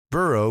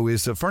Burrow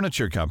is a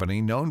furniture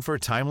company known for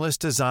timeless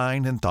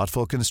design and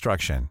thoughtful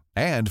construction,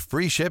 and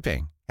free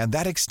shipping, and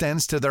that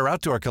extends to their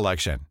outdoor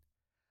collection.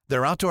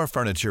 Their outdoor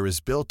furniture is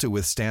built to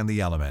withstand the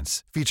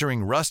elements,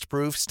 featuring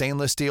rust-proof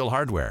stainless steel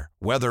hardware,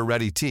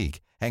 weather-ready teak,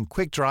 and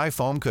quick-dry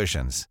foam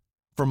cushions.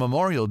 For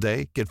Memorial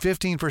Day, get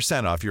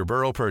 15% off your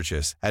Burrow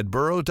purchase at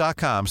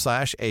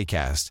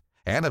burrow.com/acast,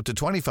 and up to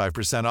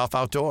 25% off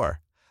outdoor.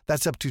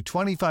 That's up to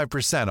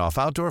 25% off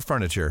outdoor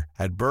furniture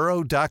at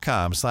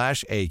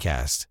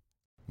burrow.com/acast.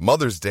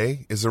 Mother's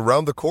Day is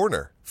around the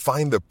corner.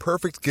 Find the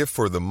perfect gift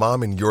for the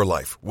mom in your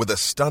life with a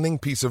stunning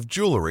piece of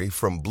jewelry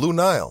from Blue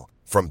Nile.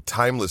 From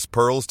timeless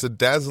pearls to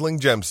dazzling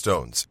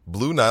gemstones,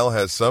 Blue Nile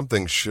has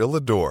something she'll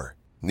adore.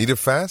 Need it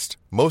fast?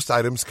 Most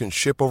items can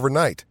ship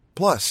overnight.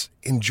 Plus,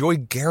 enjoy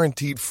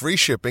guaranteed free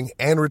shipping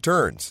and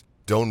returns.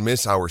 Don't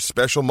miss our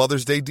special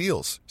Mother's Day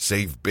deals.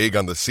 Save big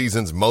on the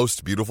season's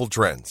most beautiful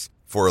trends.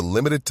 For a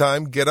limited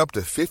time, get up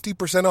to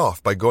 50%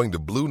 off by going to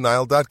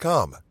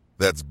BlueNile.com.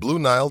 That's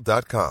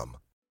BlueNile.com.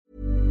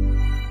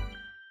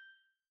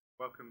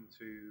 Welcome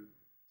to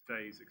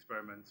today's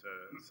Experimenta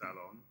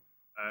Salon.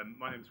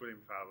 My name is William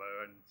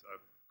Fowler, and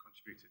I've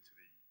contributed to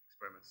the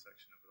Experimenta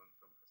section of the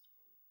London Film Festival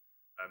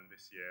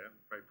this year.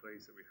 I'm very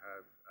pleased that we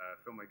have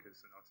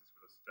filmmakers and artists with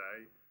us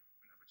today.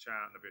 We're going to have a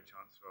chat, and there'll be a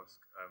chance to ask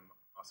some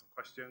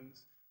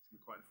questions. It's going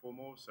to be quite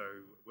informal, so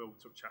we'll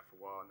sort of chat for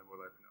a while, and then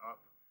we'll open it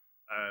up.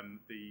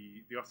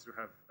 The artists we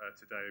have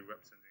today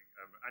representing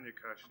Anja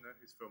Kirschner,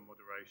 whose film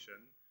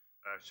Moderation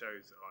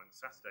shows on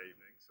Saturday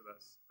evening, so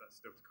that's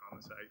still to come.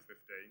 It's at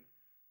 8:15.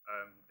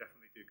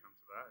 Definitely do come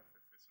to that if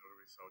it's not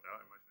already sold out.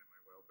 I imagine it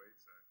may well be.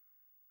 So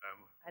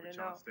I don't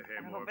chance know. to hear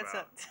I more hope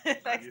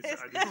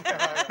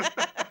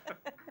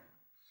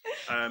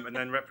about. And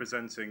then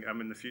representing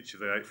in the future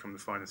the 8 from the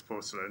finest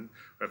porcelain,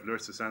 we have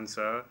Larissa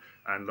Sansour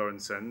and Lauren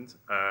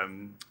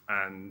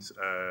and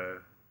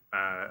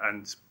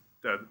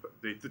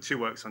the two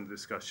works under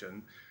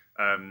discussion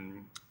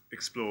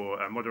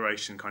explore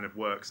moderation kind of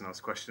works and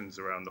ask questions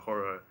around the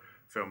horror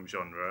film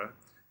genre,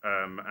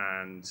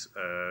 and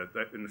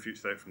in the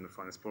future they from the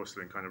finest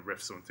porcelain kind of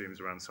riffs on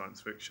themes around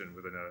science fiction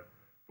within a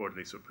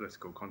broadly sort of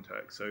political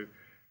context. So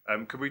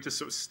could we just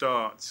sort of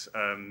start,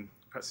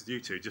 perhaps with you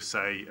two, just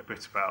say a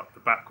bit about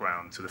the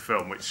background to the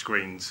film, which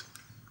screened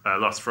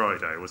last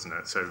Friday, wasn't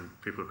it? So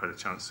people have had a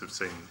chance to have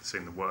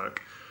seen the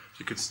work. If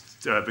you could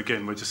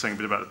begin with just saying a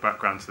bit about the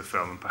background to the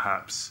film, and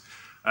perhaps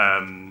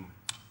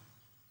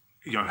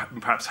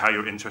perhaps how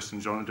your interest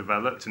in genre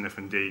developed, and if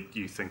indeed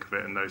you think of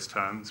it in those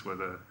terms,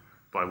 whether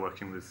by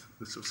working with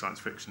the sort of science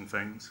fiction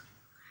things.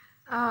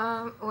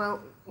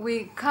 Well,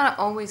 we kind of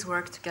always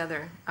work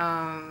together.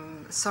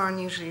 Søren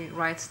usually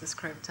writes the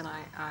script, and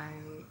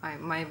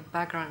my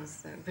background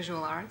is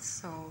visual arts,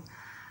 so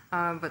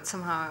but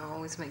somehow I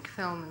always make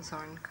film, and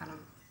Søren kind of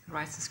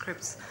writes the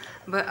scripts.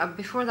 But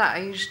before that,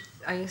 I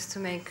used to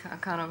make a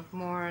kind of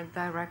more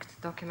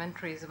direct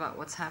documentaries about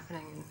what's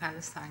happening in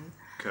Palestine.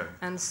 Okay.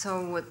 And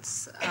so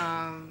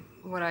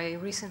what I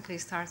recently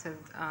started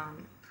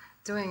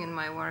doing in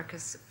my work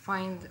is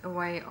find a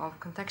way of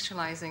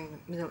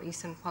contextualizing Middle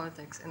Eastern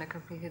politics in a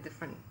completely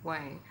different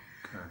way.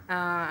 Okay.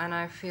 And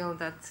I feel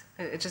that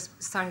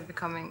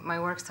my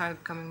work started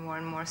becoming more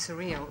and more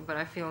surreal, but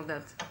I feel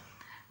that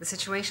the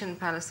situation in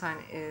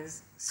Palestine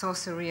is so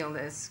surreal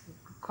that it's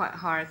quite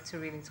hard to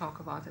really talk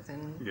about it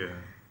in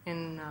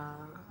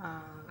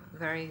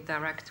very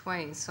direct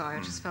ways. So I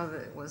just felt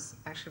that it was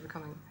actually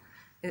becoming,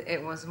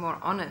 it was more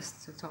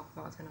honest to talk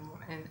about in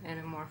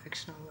a more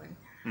fictional way.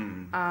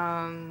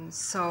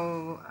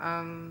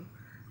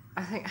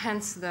 I think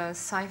hence the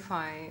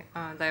sci-fi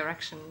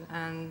direction,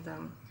 and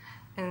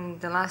in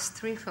the last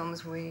 3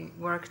 films we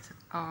worked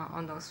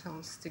on those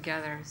films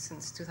together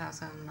since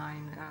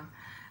 2009,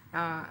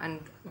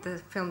 and the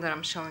film that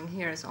I'm showing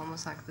here is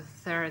almost like the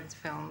 3rd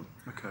film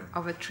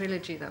of a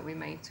trilogy that we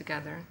made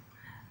together.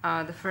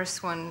 The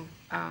first one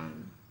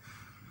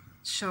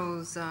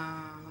shows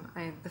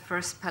the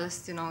first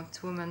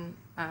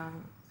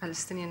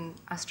Palestinian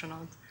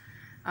astronaut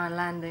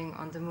landing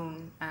on the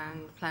moon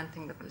and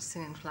planting the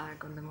Palestinian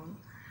flag on the moon.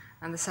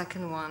 And the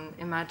second one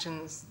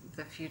imagines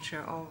the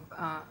future of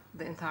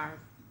the entire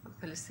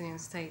Palestinian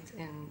state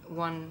in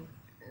one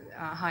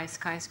high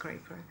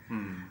skyscraper.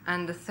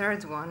 And the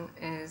third one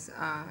is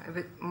a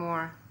bit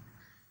more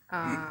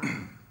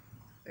kind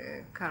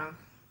of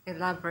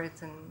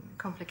elaborate and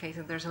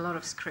complicated. There's a lot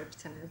of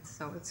script in it,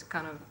 so it's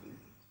kind of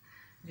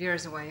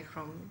veers away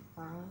from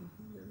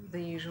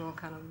the usual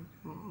kind of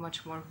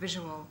much more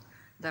visual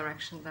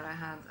direction that I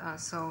had.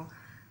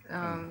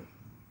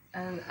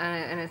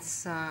 And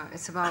it's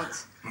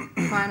about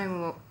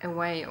finding a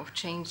way of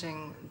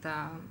changing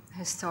the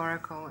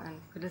historical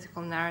and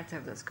political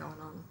narrative that's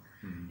going on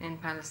in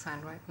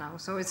Palestine right now.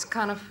 So it's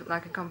kind of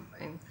like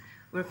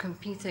we're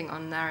competing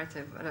on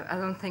narrative. I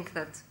don't think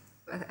that.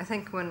 I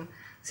think when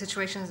the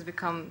situation has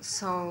become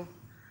so,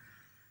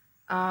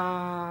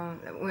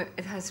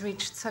 it has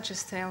reached such a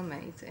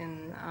stalemate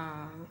in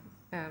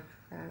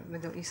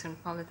Middle Eastern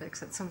politics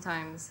that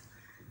sometimes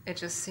it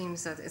just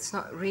seems that it's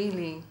not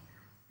really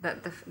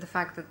that the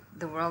fact that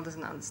the world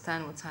doesn't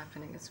understand what's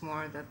happening. It's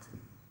more that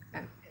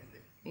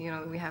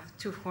we have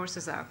two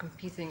forces that are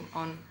competing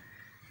on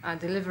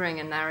delivering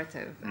a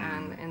narrative,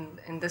 and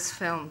in this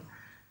film,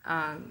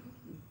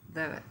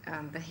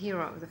 the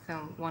hero of the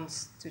film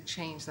wants to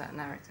change that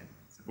narrative.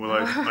 Well,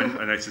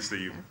 I noticed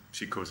that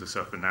she calls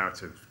herself a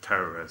narrative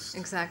terrorist.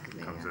 Exactly.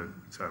 Becomes a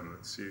term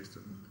that's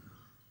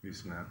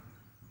used now.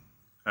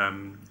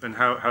 And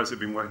how has it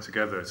been working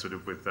together, sort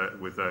of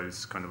with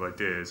those kind of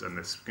ideas, and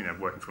this,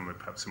 working from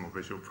perhaps a more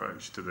visual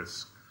approach to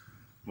this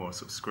more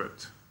sort of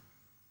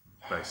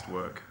script-based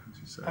work, as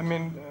you said? I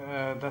mean,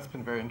 that's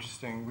been very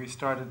interesting. We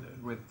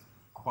started with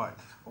quite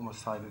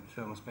almost silent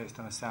films based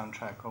on a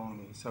soundtrack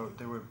only, so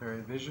they were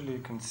very visually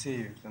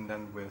conceived, and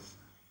then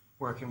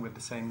working with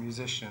the same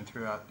musician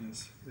throughout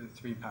these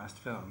three past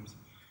films.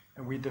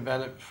 And we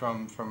developed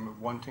from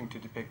wanting to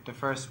depict, the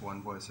first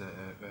one was a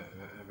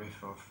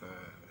riff of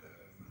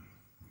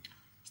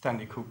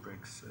Stanley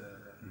Kubrick's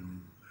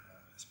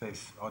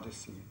Space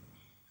Odyssey,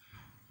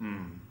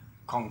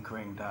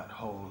 conquering that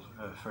whole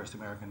first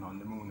American on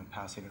the moon and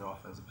passing it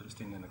off as a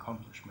Palestinian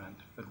accomplishment,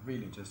 but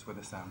really just with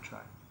a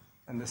soundtrack.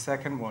 And the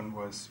second one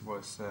was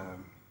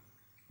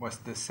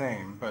the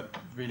same, but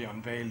really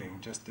unveiling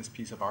just this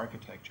piece of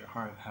architecture,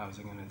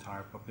 housing an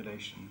entire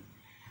population,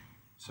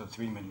 so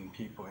 3 million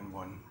people in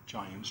one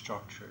giant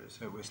structure.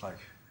 So it was like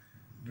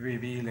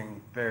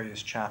revealing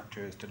various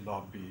chapters, the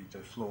lobby, the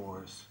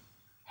floors,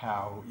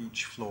 how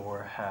each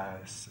floor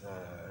has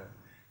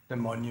the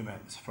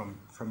monuments from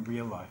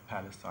real life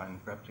Palestine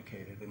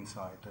replicated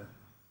inside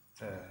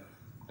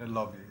the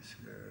lobbies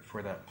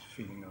for that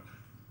feeling of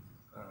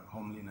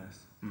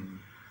homeliness.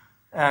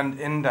 And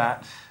in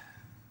that,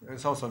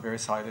 it's also a very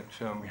silent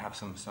film. We have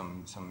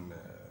some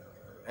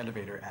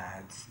elevator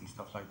ads and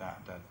stuff like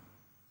that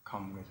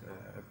come with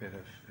a bit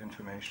of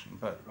information,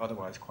 but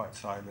otherwise quite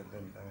silent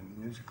and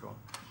musical.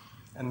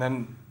 And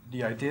then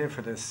the idea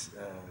for this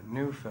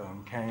new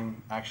film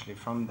came actually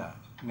from that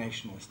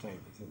Nation Estate,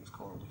 as it was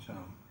called, the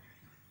film.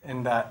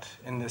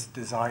 In this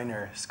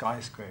designer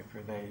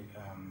skyscraper,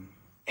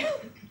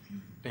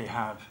 they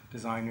have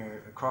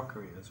designer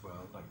crockery as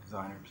well, like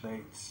designer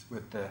plates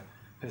with the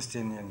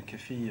Palestinian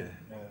keffiyeh,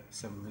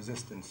 some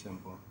resistance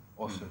symbol,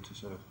 also to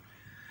sort of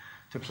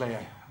to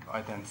play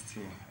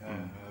identity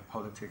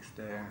politics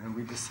there. And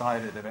we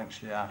decided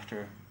eventually,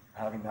 after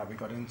having that, we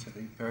got into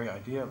the very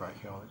idea of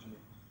archaeology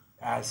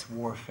as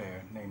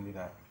warfare, namely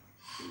that,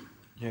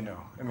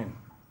 I mean,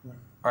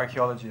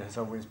 archaeology has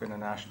always been a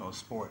national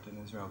sport in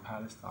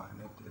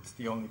Israel-Palestine. It's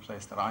the only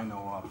place that I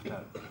know of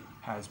that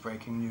has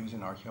breaking news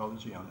in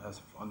archaeology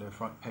on their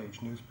front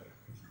page newspapers.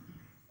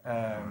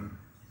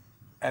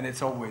 And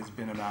it's always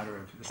been a matter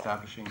of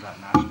establishing that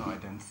national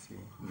identity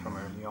from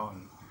early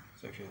on.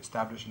 So if you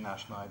establish a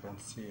national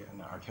identity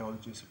and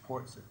archaeology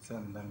supports it,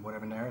 then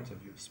whatever narrative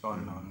you've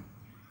spun on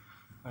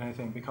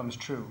anything becomes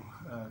true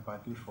by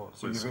default.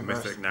 So it's a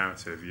mythic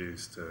narrative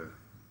used to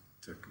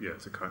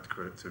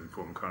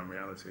inform current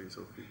realities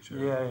or future.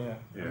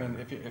 Yeah. I mean,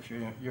 if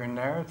your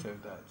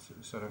narrative that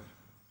sort of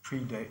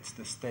predates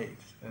the state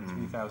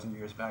 3,000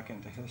 years back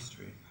into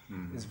history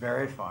is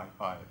verified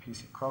by a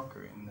piece of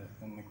crockery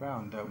in the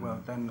ground,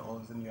 then all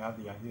of a sudden you have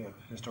the idea of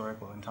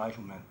historical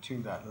entitlement to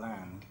that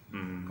land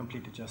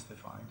completely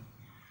justified.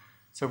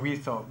 So we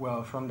thought,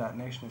 well, from that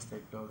nation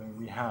state building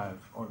we have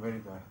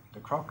already the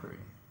crockery,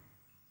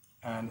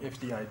 and if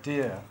the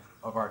idea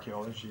of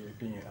archaeology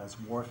being as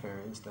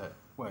warfare is that,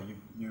 well,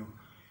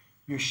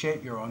 you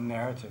shape your own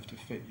narrative to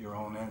fit your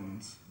own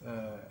ends,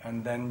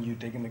 and then you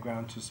dig in the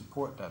ground to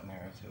support that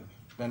narrative,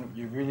 then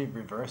you really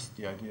reverse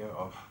the idea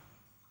of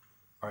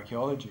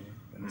archaeology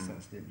in the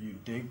sense that you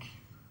dig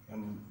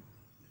and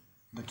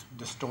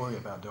the story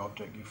about the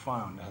object you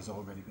found has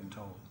already been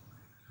told.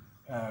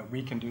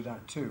 We can do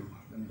that too,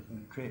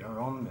 and create our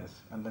own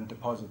myth, and then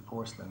deposit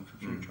porcelain for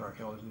future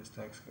archaeologists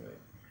to excavate.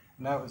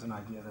 And that was an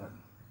idea that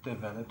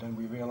developed, and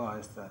we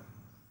realized that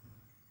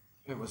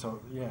it was,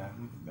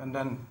 and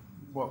then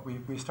what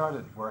we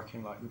started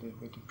working like we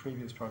did with the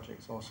previous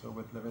projects, also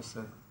with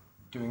Larissa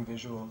doing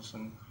visuals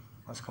and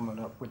us coming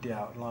up with the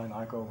outline.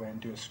 I go away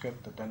and do a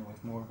script that then was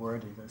more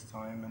wordy this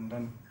time, and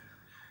then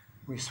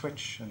we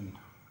switch, and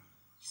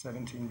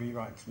 17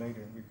 rewrites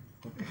later we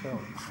did the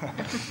film.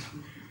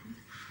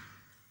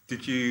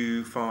 Did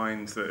you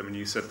find that, I mean,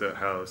 you said that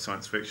how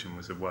science fiction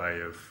was a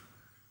way of,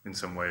 in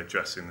some way,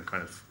 addressing the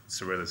kind of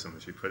surrealism,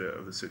 as you put it,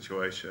 of the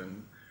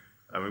situation.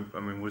 I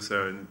mean, was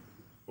there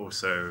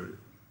also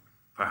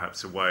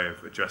perhaps a way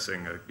of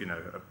addressing a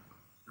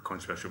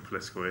controversial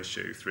political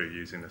issue through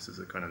using this as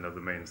a kind of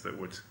another means that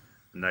would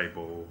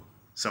enable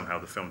somehow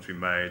the film to be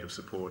made or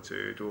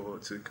supported, or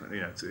so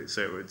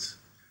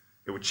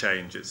it would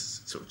change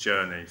its sort of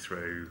journey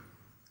through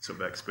sort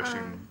of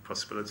exhibition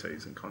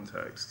possibilities and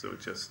contexts, or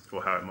just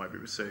for how it might be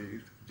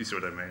received? Do you see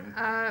what I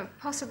mean?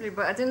 Possibly,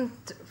 but I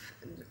didn't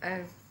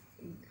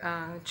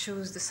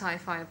choose the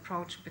sci-fi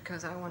approach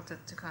because I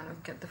wanted to kind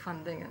of get the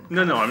funding. And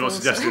no, I'm not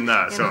suggesting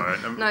that. Sorry.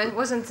 No, it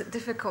wasn't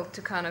difficult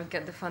to kind of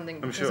get the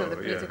funding because of the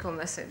political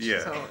message.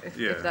 Yeah. So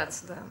if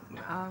that's the,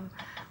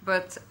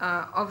 But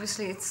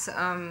obviously it's,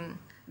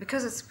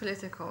 because it's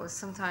political, it's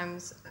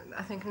sometimes,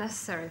 I think,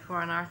 necessary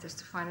for an artist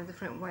to find a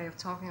different way of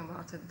talking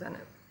about it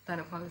than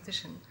a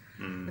politician.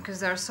 Because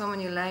there are so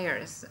many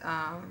layers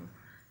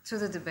to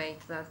the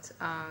debate that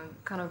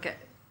kind of get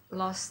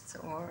lost,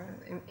 or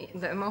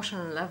the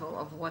emotional level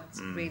of what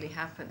really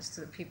happens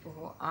to the people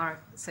who are,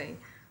 say,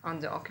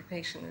 under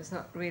occupation is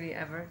not really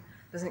ever,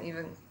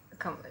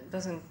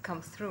 doesn't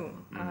come through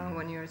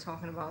when you're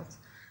talking about,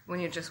 when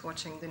you're just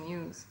watching the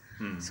news.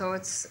 So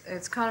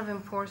it's kind of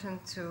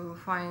important to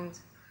find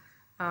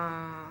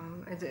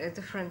a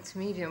different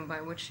medium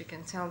by which you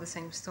can tell the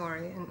same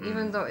story. And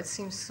even though it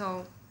seems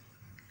so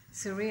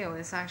surreal,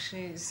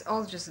 it's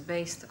all just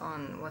based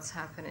on what's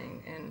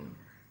happening in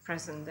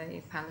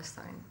present-day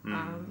Palestine.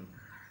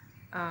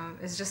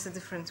 It's just a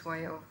different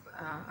way of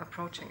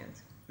approaching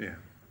it. Yeah.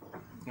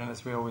 And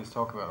as we always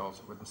talk about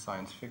also with the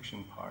science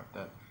fiction part,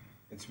 that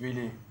it's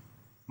really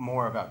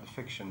more about the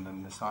fiction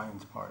than the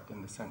science part,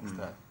 in the sense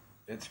that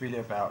it's really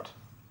about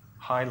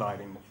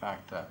highlighting the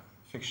fact that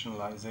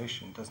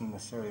fictionalization doesn't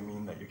necessarily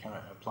mean that you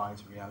cannot apply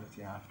to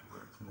reality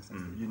afterwards, in the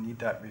sense that you need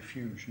that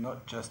refuge,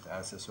 not just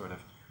as a sort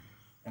of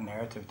a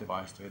narrative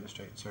device to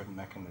illustrate certain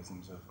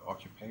mechanisms of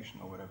occupation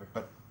or whatever,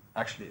 but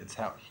actually it's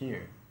out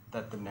here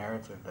that the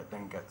narrative that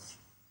then gets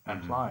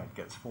applied,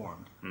 gets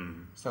formed.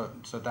 So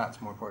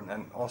that's more important.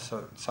 And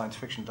also science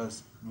fiction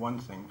does one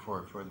thing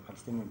for the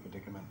Palestinian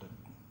predicament that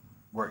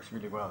works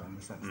really well, in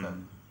the sense that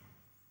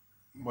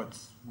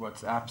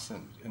what's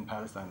absent in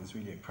Palestine is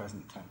really a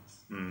present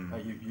tense.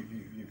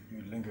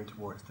 You linger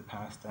towards the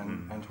past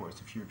and towards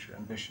the future,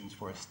 ambitions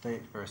for a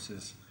state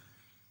versus,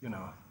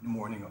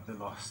 mourning of the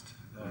lost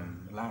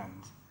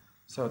land.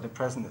 So the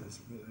present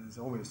is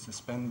always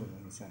suspended,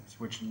 in a sense,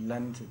 which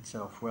lends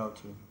itself well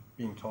to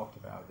being talked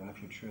about in a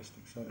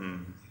futuristic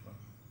setting.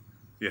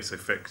 Yeah, so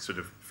sort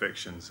of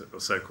fictions, or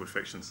so-called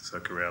fictions and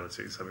so-called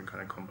realities, having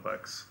kind of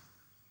complex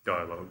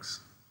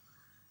dialogues.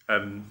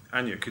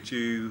 Anja, could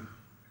you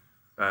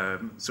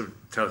sort of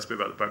tell us a bit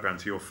about the background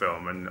to your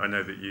film? And I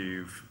know that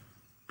you've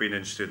been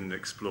interested and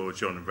explored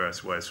genre in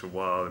various ways for a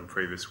while in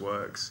previous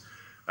works.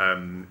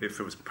 If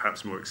it was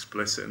perhaps more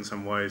explicit in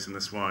some ways in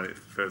this one, it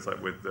feels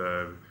like with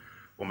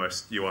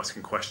almost you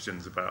asking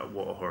questions about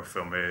what a horror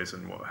film is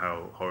and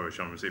how horror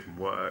genres even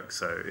work.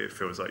 So it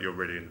feels like you're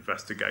really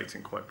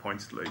investigating quite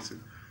pointedly. So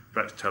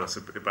perhaps tell us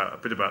a bit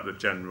about the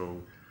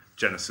general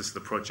genesis of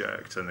the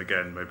project, and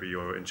again maybe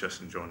your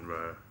interest in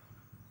genre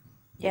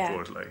more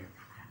broadly.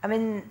 I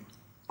mean,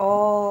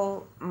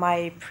 all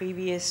my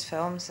previous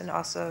films and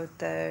also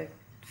the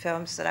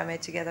films that I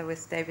made together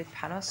with David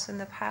Panos in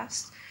the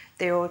past,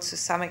 they all to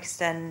some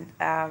extent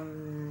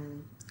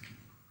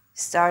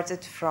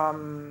started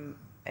from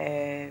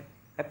a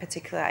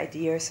particular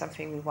idea or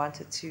something we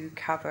wanted to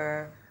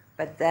cover,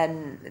 but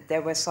then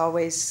there was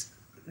always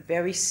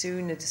very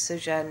soon a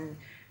decision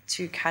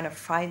to kind of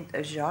find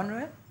a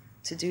genre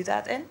to do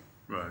that in.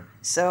 Right.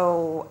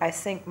 So I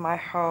think my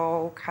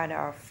whole kind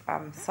of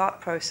thought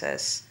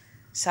process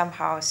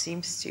somehow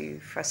seems to,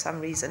 for some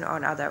reason or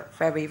another,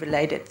 very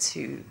related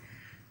to,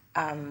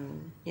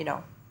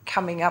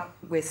 coming up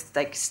with,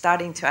 like,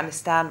 starting to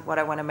understand what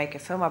I want to make a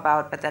film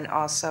about, but then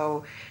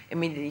also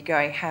immediately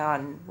going, hang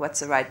on,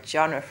 what's the right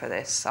genre for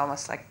this?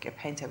 Almost like a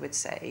painter would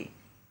say,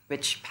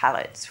 which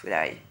palette would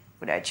I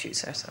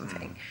choose or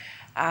something?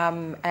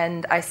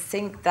 And I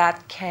think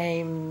that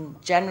came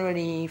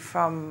generally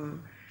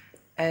from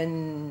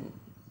an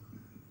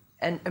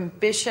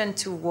ambition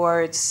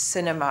towards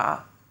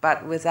cinema,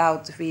 but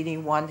without really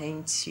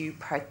wanting to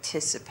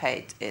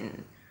participate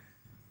in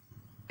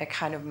a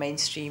kind of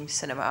mainstream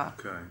cinema.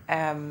 Okay.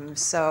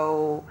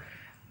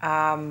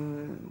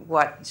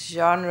 What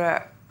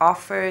genre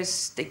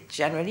offers, like,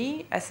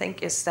 generally, I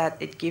think, is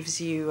that it gives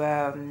you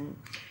a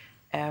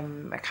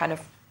kind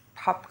of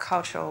pop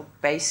cultural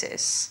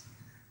basis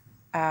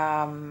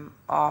of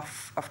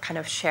kind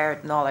of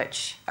shared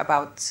knowledge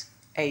about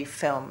a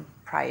film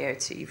prior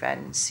to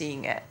even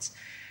seeing it.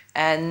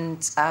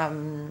 And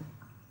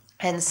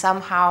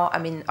somehow, I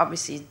mean,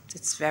 obviously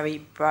it's very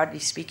broadly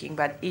speaking,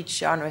 but each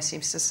genre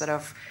seems to sort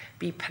of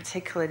be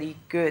particularly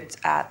good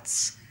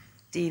at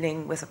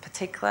dealing with a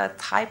particular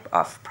type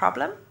of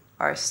problem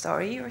or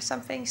story or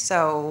something.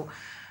 So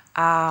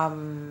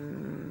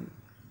some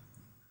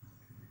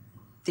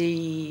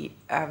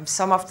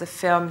of the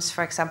films,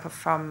 for example,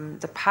 from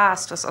the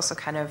past was also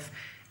kind of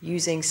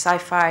using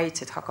sci-fi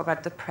to talk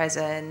about the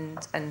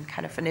present and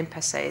kind of an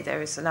impasse.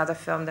 There is another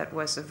film that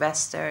was a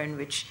Western,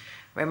 which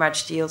very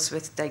much deals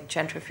with, like,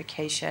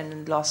 gentrification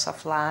and loss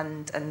of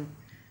land, and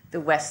the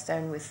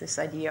Western with this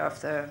idea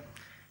of the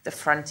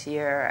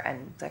frontier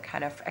and the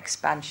kind of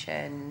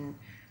expansion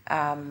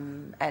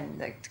and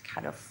the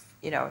kind of,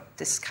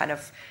 this kind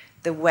of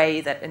the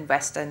way that in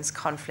Westerns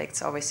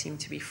conflicts always seem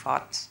to be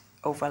fought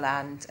over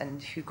land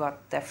and who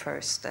got there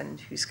first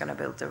and who's going to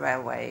build the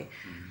railway.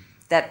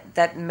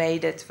 That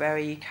made it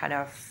very kind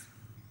of,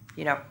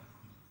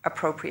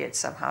 appropriate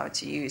somehow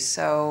to use.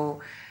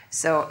 So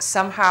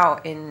somehow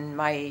in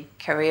my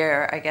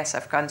career, I guess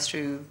I've gone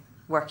through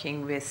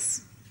working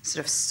with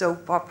sort of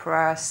soap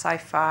opera,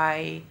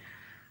 sci-fi,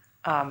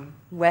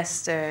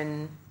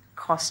 Western,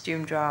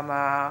 costume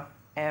drama,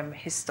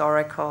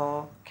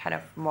 historical, kind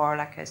of more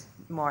like a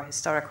more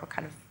historical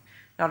kind of,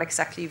 not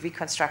exactly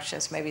reconstruction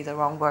is maybe the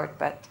wrong word,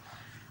 but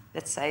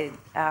let's say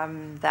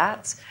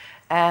that.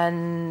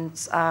 And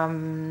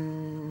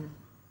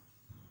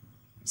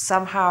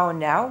somehow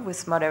now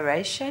with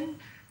moderation,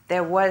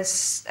 there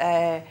was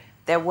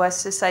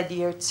this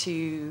idea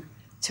to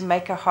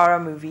make a horror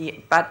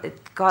movie, but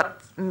it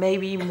got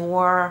maybe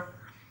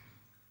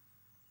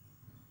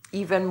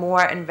even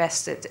more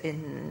invested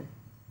in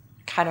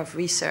kind of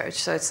research.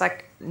 So it's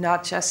like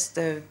not just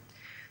the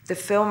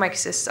film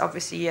exists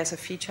obviously as a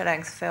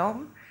feature-length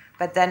film,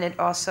 but then it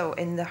also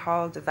in the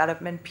whole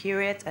development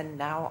period and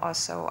now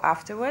also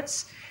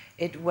afterwards,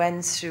 it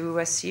went through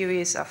a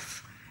series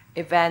of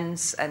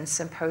events and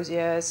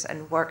symposias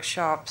and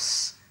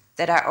workshops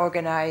that are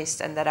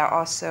organized and that are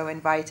also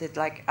invited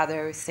like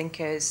other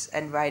thinkers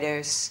and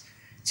writers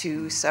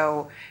to.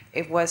 So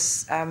it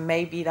was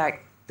maybe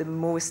like the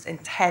most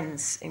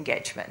intense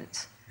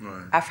engagement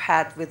I've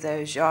had with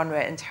the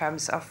genre in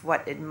terms of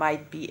what it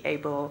might be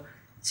able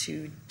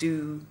to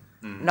do,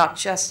 not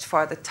just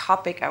for the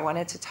topic I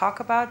wanted to talk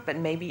about, but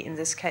maybe in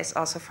this case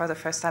also for the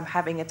first time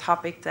having a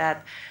topic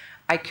that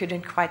I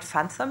couldn't quite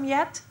fathom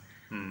yet.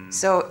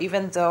 So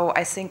even though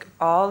I think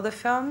all the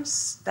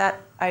films that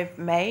I've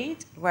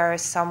made were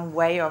some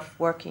way of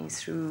working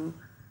through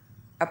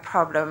a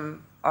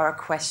problem or a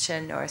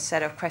question or a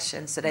set of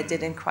questions that I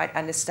didn't quite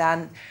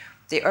understand,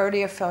 the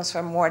earlier films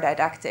were more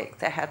didactic.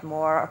 They had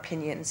more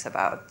opinions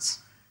about,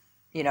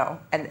 you know,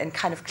 and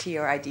kind of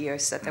clear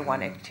ideas that they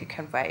wanted to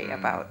convey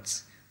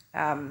about,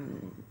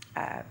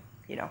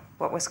 you know,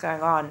 what was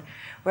going on.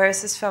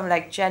 Whereas this film,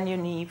 like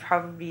genuinely,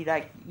 probably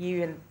like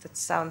you, and that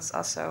sounds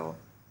also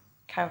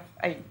kind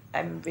of,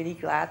 I'm really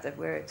glad that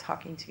we're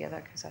talking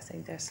together because I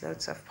think there's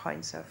loads of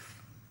points of,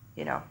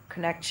 you know,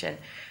 connection.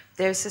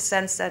 There's a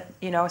sense that,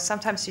 you know,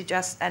 sometimes you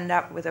just end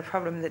up with a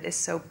problem that is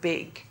so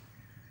big,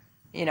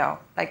 you know,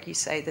 like you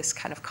say, this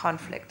kind of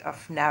conflict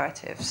of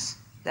narratives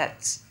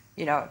that,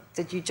 you know,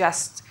 that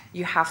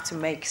you have to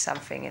make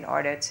something in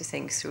order to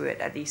think through it,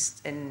 at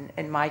least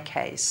in my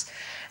case.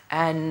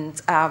 And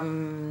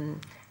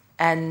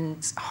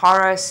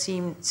horror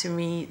seemed to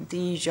me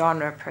the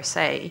genre per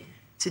se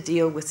to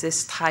deal with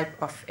this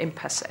type of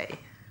impasse.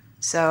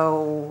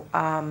 So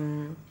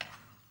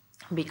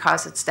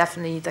because it's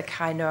definitely the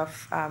kind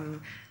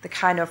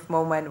of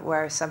moment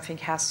where something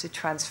has to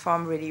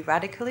transform really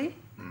radically,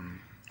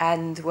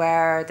 and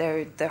where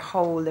the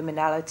whole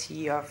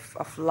liminality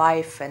of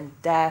life and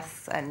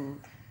death and,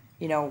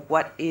 you know,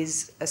 what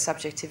is a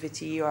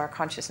subjectivity or a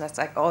consciousness,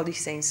 like all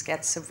these things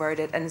get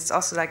subverted. And it's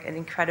also like an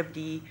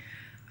incredibly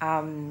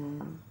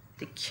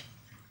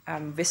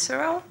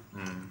visceral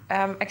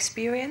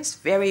experience,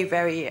 very,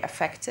 very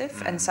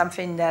effective, and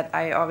something that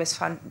I always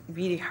found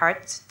really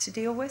hard to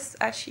deal with,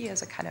 actually,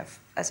 as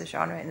a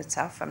genre in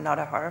itself. I'm not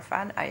a horror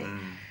fan.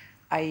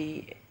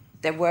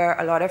 There were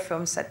a lot of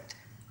films that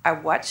I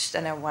watched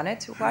and I wanted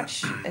to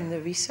watch in the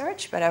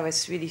research, but I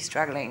was really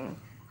struggling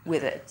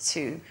with it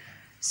too.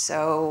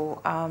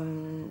 So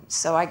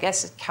I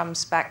guess it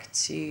comes back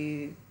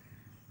to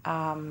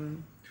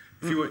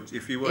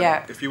if you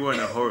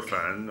weren't a horror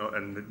fan,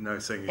 and no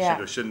saying you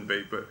should or shouldn't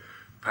be, but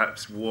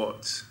perhaps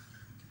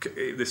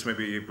this may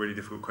be a really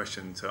difficult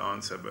question to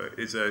answer, but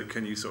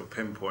can you sort of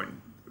pinpoint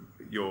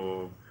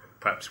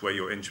perhaps where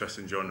your interest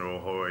in genre or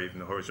horror, even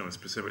the horror genre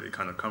specifically,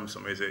 kind of comes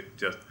from? Is it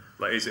just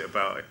like, is it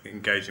about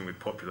engaging with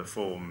popular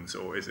forms,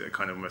 or is it a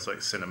kind of almost like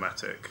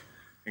cinematic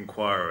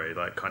inquiry,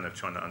 like kind of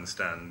trying to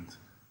understand?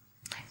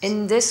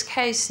 In this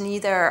case,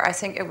 neither. I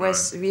think it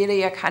was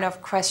really a kind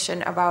of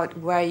question about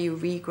where you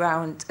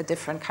reground a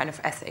different kind of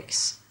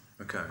ethics.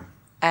 Okay.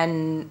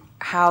 And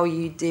how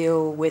you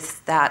deal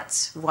with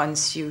that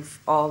once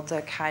all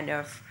the kind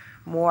of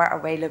more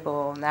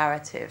available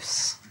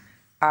narratives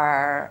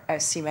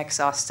seem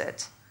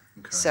exhausted.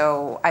 Okay.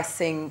 So I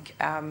think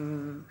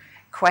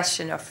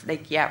question of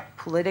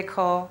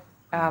political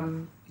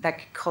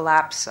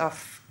collapse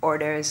of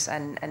orders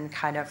and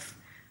kind of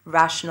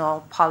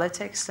rational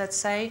politics, let's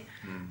say.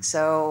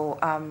 So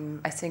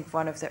I think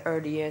one of the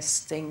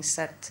earliest things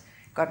that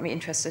got me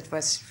interested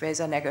was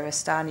Reza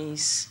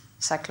Negarestani's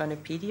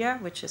Cyclonopedia,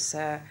 which is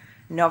a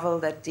novel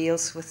that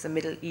deals with the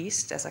Middle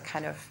East as a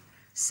kind of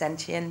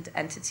sentient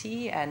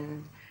entity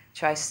and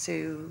tries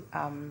to,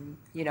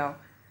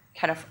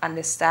 kind of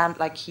understand,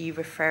 like he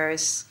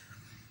refers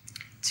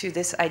to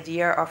this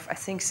idea of, I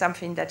think,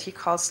 something that he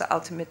calls the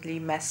ultimately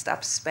messed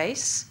up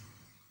space.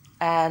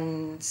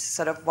 And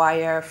sort of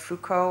via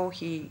Foucault,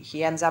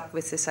 he ends up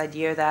with this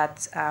idea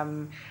that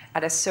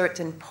at a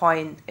certain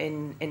point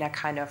in a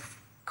kind of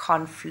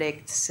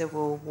conflict,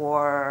 civil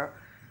war,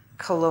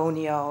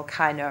 colonial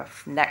kind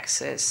of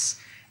nexus,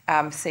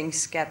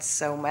 things get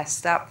so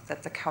messed up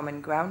that the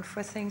common ground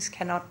for things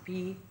cannot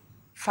be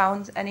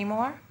found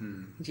anymore.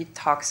 He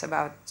talks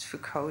about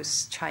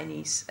Foucault's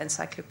Chinese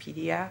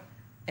encyclopedia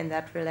in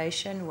that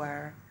relation,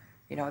 where,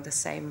 you know, the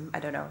same, I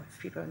don't know if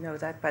people know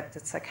that, but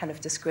it's a kind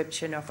of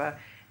description of a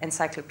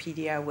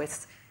encyclopedia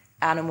with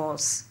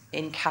animals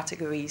in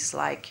categories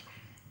like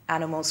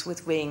animals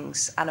with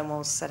wings,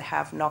 animals that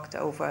have knocked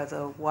over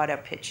the water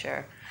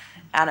pitcher,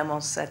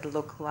 animals that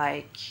look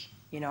like,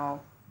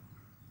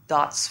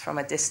 dots from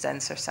a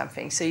distance or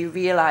something. So you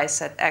realize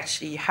that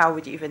actually, how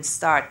would you even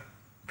start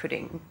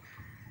putting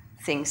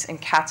things in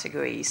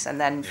categories? And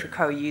then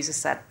Foucault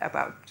uses that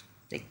about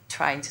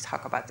trying to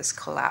talk about this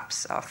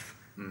collapse of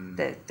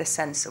the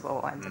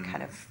sensible and the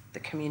kind of the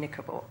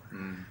communicable.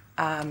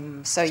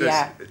 So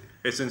yeah.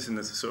 It's interesting,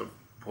 there's a sort of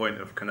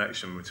point of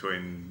connection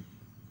between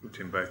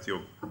both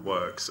your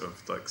works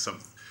of like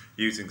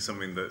using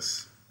something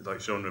that's like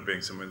genre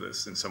being something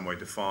that's in some way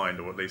defined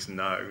or at least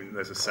known.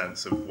 There's a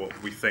sense of what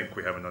we think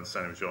we have an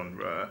understanding of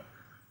genre,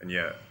 and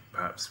yet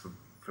perhaps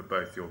for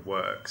both your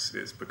works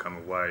it's become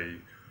a way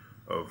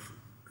of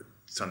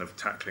kind of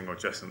tackling or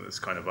addressing that's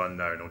kind of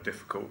unknown or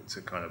difficult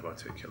to kind of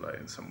articulate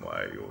in some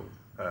way,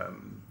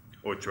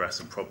 or address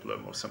a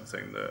problem or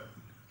something that,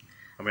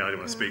 I mean, I don't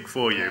want to speak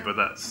for you, but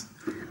that's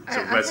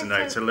sort of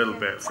resonates a little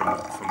bit from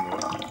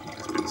what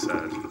has been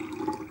said.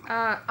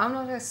 I'm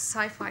not a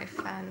sci-fi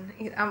fan.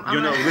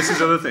 This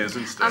is other things,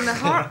 interesting. I'm a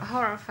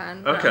horror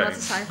fan, but I'm not a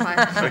sci-fi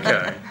fan.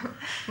 Okay.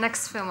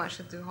 Next film I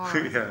should do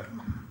horror. Yeah.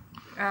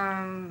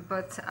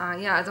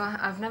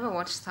 I've never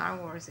watched Star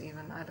Wars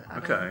even.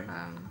 Okay.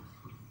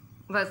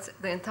 But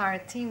the entire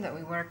team that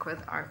we work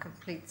with are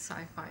complete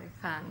sci-fi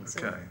fans.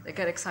 Okay. And they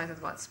get excited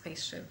about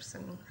spaceships,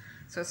 and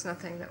so it's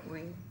nothing that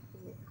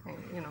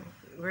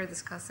we're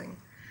discussing.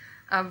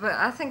 But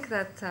I think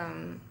that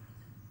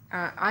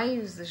I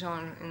use the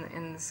genre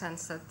in the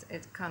sense that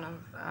it kind of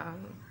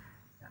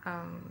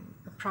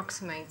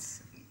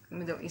approximates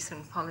Middle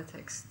Eastern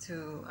politics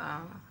to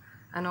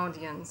an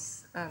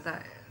audience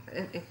that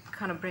it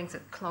kind of brings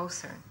it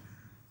closer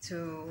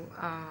to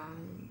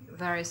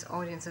various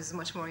audiences,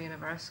 much more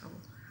universal.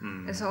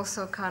 It's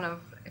also kind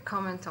of a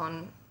comment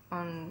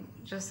on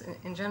just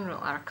in general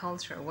our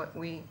culture, what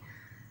we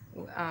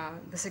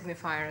the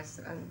signifiers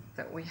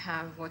that we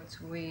have, what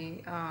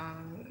we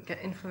get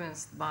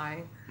influenced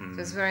by. So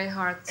it's very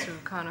hard to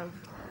kind of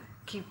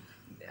keep,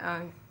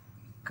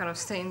 kind of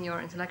stay in your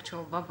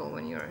intellectual bubble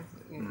when you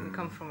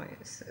come from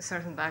a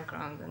certain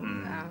background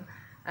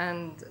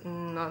and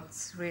not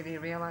really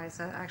realize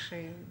that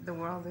actually the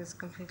world is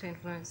completely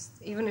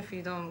influenced. Even if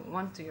you don't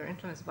want to, you're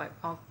influenced by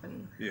pop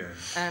and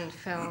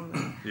film.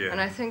 And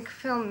I think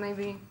film,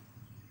 maybe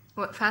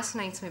what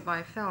fascinates me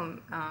by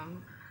film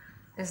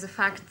is the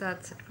fact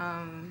that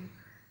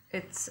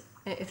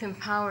it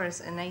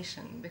empowers a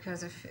nation,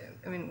 because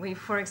we,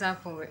 for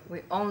example,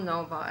 we all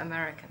know about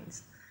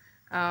Americans,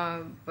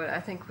 but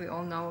I think we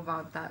all know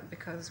about that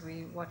because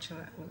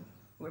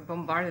we're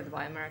bombarded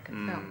by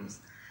American films,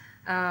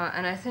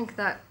 and I think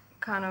that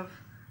kind of,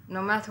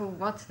 no matter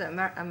what the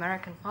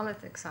American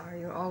politics are,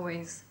 you're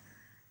always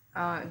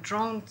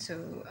drawn to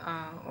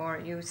or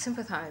you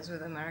sympathize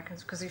with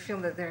Americans because you feel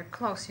that they're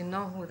close, you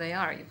know who they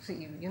are,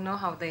 you know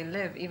how they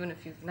live, even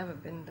if you've never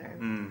been there,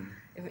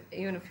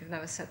 even if you've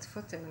never set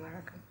foot in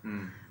America.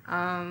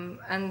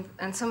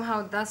 And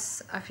somehow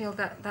I feel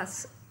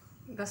that's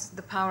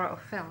the power of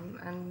film,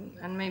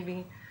 and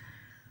maybe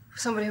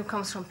somebody who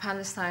comes from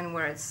Palestine,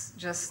 where it's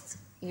just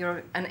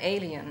you're an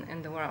alien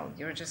in the world,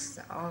 you're just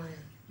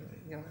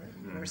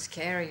you're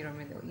scary, you're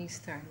Middle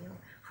Eastern.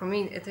 For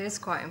me, it is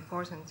quite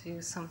important to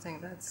use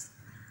something that's,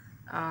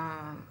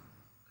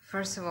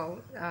 first of all,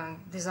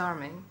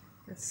 disarming.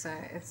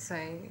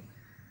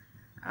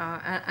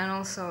 And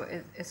also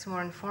it's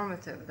more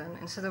informative than,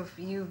 instead of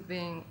you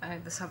being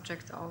the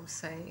subject of,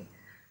 say,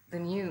 the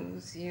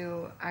news,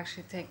 you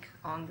actually take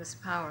on this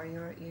power.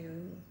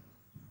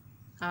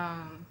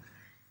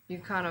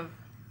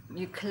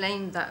 You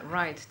claim that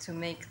right to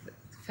make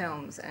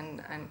films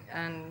and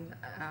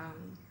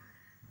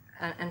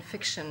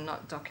fiction,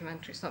 not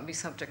documentaries, not be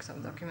subjects of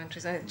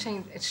documentaries.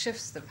 And it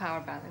shifts the power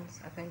balance,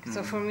 I think.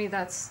 So for me,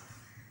 that's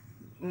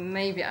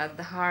maybe at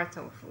the heart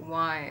of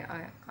why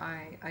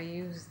I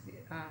use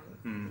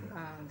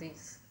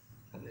these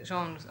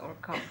genres or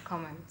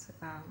comment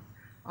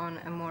on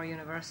a more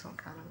universal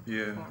kind of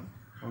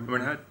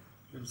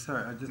form.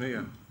 Sorry, I just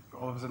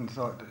all of a sudden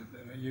thought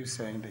that you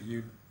saying that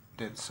you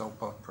did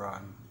soap opera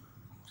and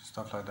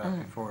stuff like that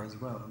before as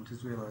well. I'm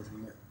just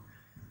realizing that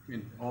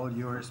all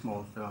your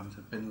small films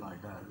have been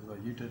like that.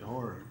 Like you did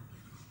horror,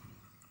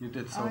 you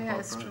did soap opera.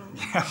 It's true.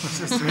 I was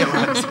just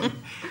realizing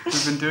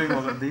we've been doing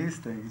all of these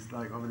things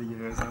like over the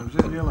years. I was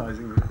just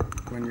realizing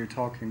when you're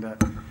talking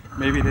that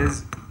maybe it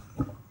is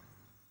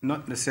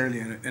not necessarily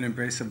an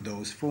embrace of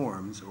those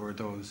forms or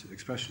those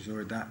expressions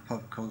or that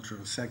pop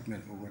cultural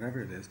segment or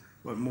whatever it is,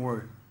 but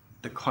more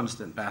the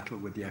constant battle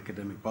with the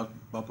academic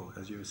bubble,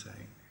 as you were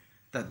saying.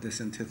 That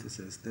this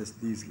antithesis,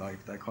 these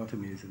like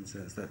dichotomies, in the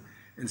sense that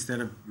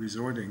instead of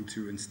resorting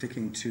to and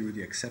sticking to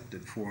the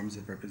accepted forms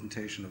of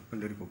representation of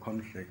political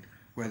conflict,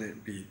 whether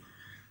it be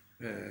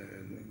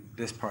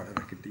this part of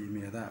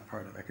academia, that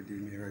part of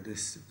academia, or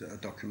this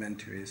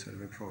documentary sort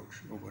of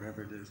approach, or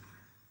whatever it is,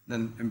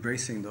 then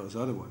embracing those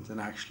other ones and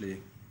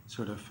actually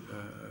sort of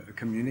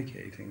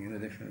communicating in a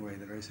different way,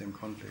 the very same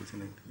conflicts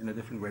in a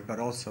different way, but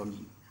also,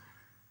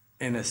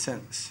 in a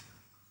sense,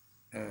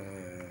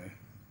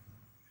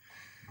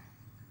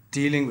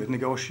 dealing with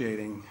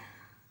negotiating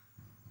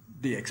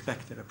the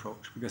expected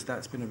approach, because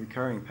that's been a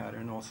recurring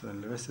pattern also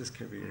in Larissa's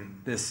career.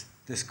 This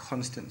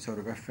constant sort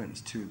of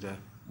reference to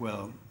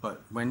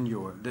but when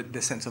you're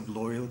the sense of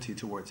loyalty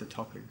towards a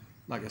topic,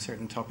 like a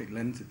certain topic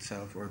lends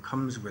itself or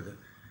comes with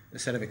a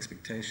set of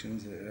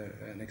expectations,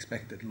 an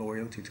expected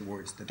loyalty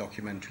towards the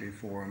documentary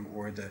form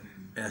or the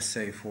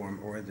essay form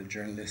or the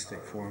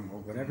journalistic form or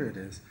whatever it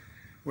is.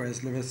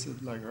 Whereas Larissa,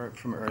 like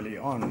from early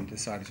on,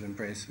 decided to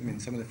embrace. I mean,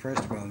 some of the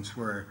first ones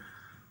were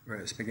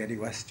spaghetti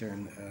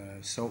western,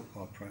 soap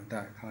opera,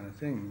 that kind of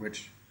thing,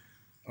 which,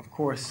 of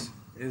course,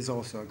 is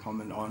also a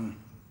comment on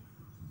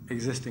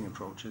existing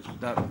approaches.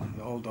 That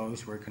all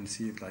those were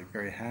conceived like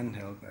very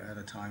handheld at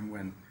a time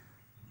when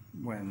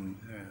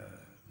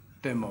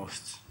the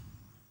most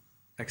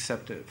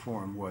accepted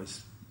form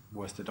was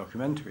the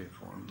documentary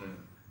form,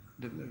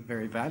 the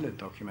very valid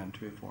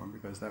documentary form,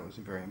 because that was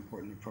a very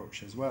important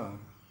approach as well.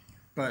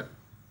 But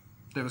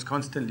there was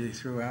constantly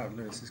throughout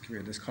Larissa's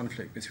career this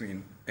conflict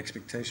between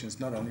expectations,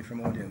 not only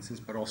from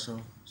audiences, but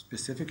also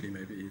specifically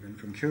maybe even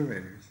from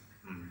curators,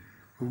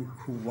 who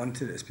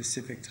wanted a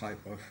specific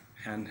type of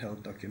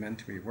handheld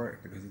documentary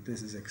work, because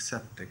this is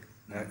accepted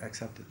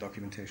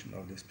documentation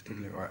of this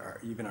particular, or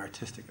even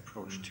artistic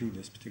approach to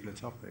this particular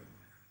topic.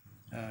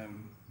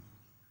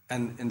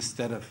 And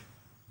instead of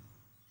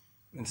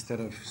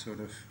sort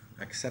of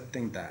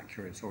accepting that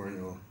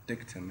curatorial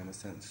dictum, in a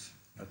sense,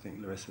 I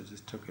think Larissa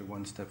just took it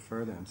one step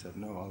further and said,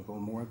 no, I'll go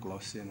more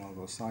glossy and I'll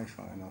go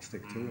sci-fi and I'll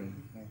stick to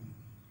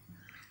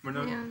it.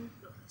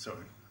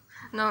 Sorry.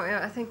 No,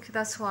 I think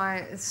that's why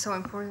it's so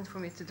important for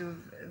me to do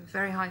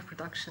very high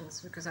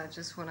productions, because I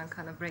just want to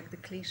kind of break the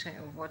cliche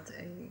of what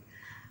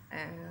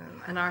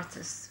an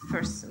artist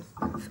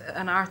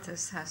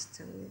has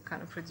to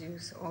kind of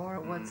produce, or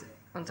what,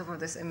 on top of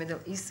this, a Middle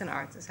Eastern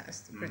artist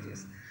has to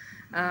produce.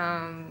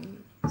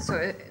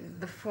 So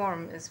the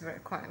form is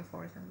quite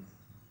important.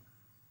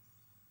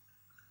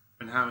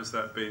 And how has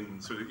that been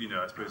sort of,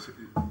 I suppose,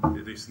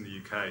 at least in the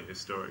UK,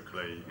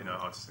 historically,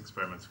 artist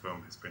experimental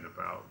film has been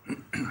about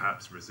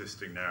perhaps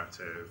resisting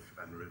narrative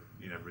and,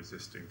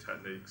 resisting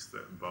techniques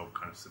that involve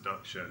kind of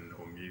seduction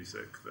or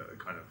music that are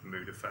kind of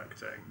mood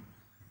affecting.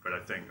 But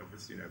I think,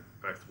 obviously,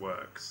 both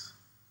works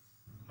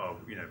are,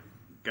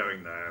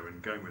 going there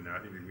and going with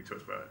narrative. We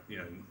talked about,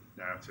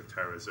 narrative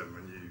terrorism,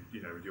 and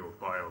with your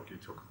biog, you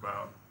talk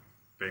about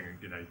being,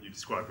 you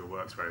describe your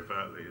works very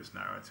overtly as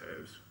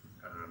narratives.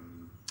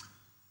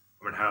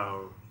 I mean,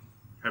 how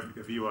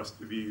have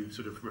you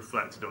sort of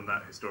reflected on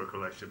that historical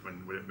relationship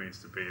and what it means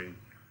to be?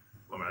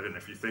 Well, I mean, I don't know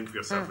if you think of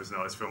yourself as an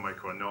artist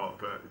filmmaker or not,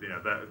 but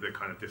the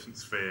kind of different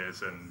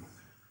spheres and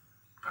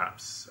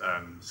perhaps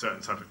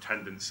certain type of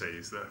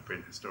tendencies that have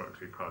been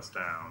historically passed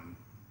down.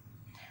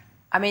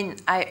 I mean,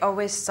 I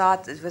always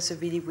thought it was a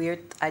really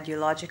weird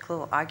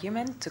ideological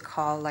argument to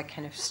call like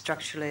kind of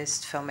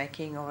structuralist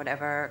filmmaking or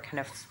whatever kind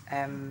of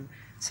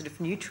sort of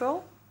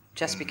neutral,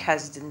 just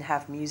because it didn't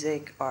have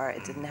music or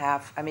it didn't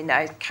have. I mean,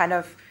 I kind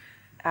of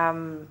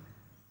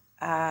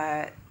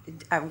I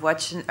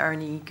watched an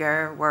Ernie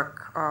Gere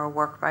work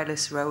by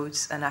Liz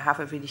Rhodes, and I have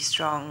a really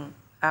strong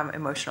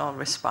emotional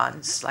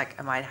response. Like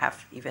I might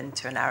have even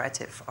to a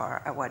narrative,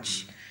 or I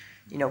watch,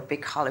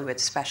 big Hollywood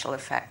special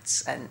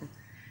effects, and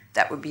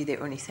that would be the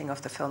only thing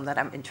of the film that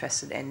I'm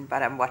interested in.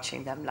 But I'm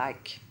watching them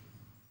like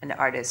an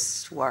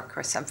artist's work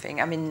or something.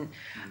 I mean,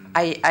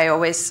 I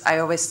always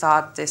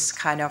thought this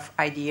kind of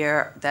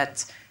idea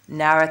that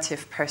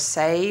narrative per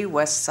se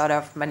was sort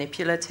of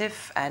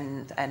manipulative,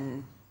 and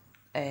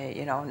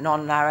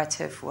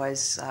non-narrative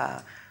was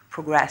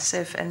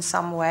progressive in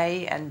some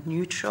way and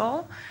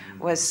neutral,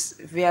 was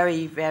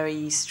very,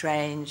 very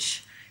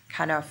strange.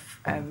 Kind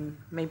of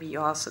maybe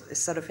also a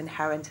sort of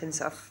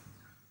inheritance of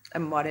a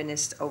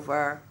modernist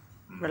over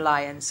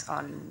reliance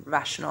on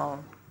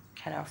rational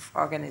kind of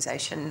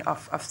organization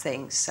of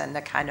things, and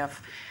the kind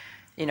of,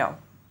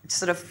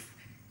 sort of,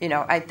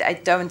 I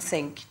don't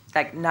think,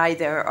 like,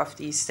 neither of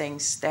these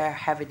things, they're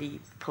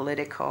heavily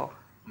political.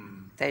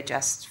 They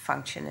just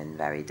function in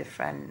very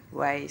different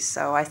ways.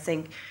 So I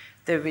think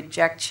the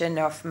rejection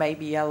of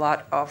maybe a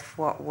lot of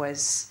what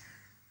was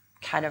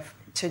kind of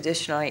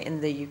traditionally in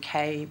the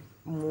UK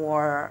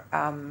more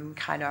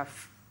kind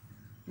of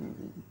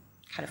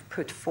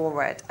put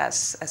forward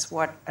as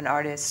what an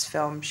artist's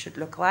film should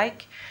look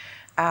like,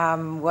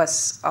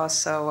 was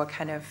also a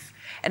kind of,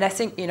 and I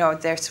think,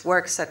 there's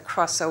works that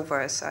cross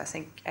over. So I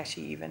think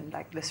actually even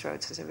like Liz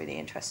Rhodes is a really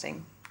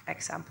interesting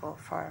example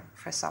for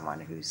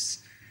someone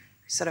who's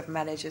sort of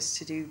manages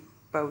to do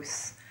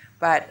both.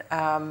 But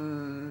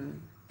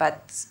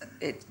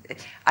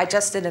I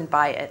just didn't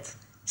buy it.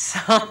 So,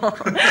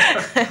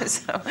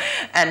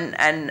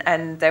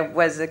 and there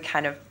was a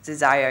kind of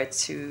desire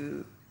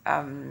to,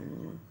 I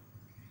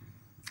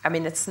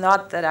mean, it's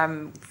not that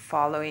I'm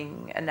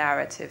following a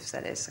narrative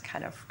that is a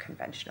kind of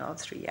conventional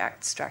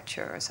 3-act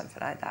structure or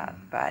something like that,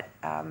 but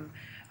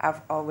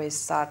I've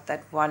always thought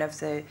that one of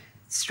the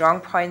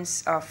strong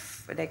points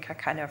of like a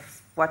kind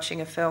of watching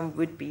a film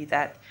would be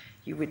that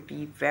you would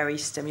be very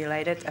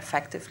stimulated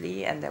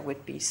effectively, and there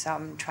would be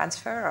some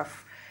transfer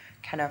of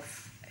kind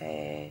of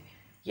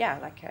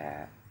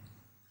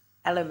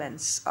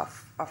elements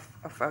of a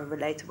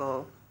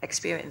relatable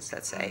experience,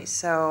 let's say.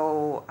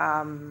 So,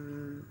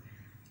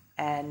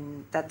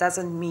 and that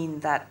doesn't mean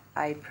that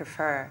I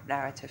prefer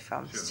narrative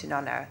films to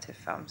non-narrative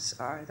films,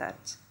 or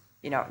that,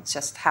 it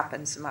just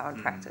happens in my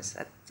own practice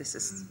that this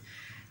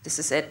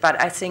is it. But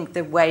I think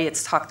the way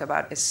it's talked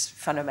about is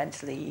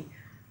fundamentally,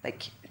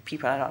 like,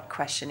 people are not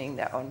questioning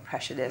their own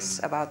prejudice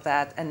about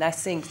that. And I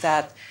think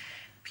that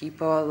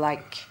people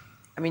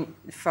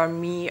for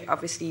me,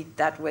 obviously,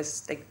 that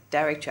was, like,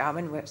 Derek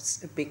Jarman was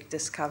a big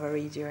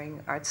discovery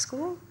during art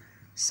school.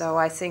 So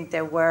I think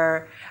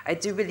I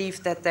do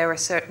believe that there were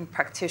certain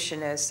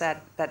practitioners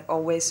that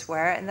always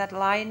were in that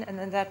line and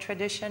in that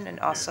tradition. And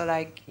also,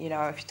 like,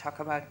 if you talk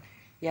about,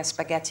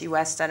 spaghetti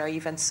western or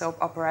even soap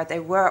opera,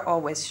 they were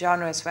always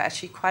genres where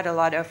actually quite a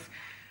lot of,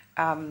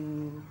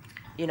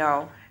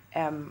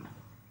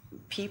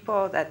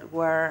 people that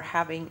were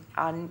having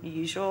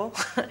unusual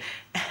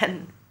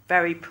and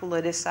very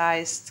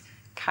politicized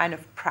kind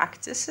of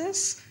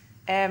practices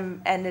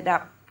ended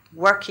up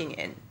working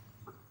in.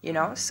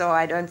 So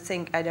I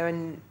think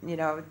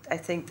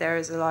there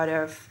is a lot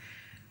of,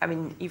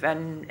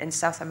 even in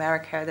South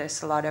America,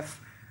 there's a lot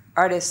of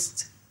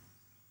artists,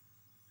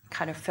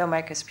 kind of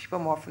filmmakers, people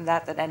more from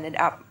that ended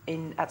up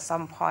in, at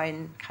some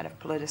point, kind of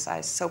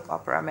politicized soap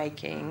opera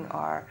making,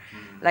 or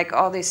like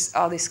all these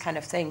kind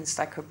of things.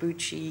 Like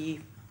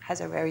Corbucci has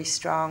a very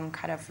strong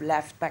kind of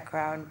left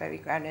background, very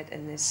grounded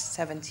in this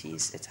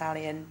 70s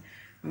Italian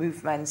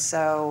movement.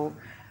 So,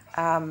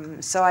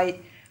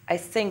 I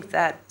think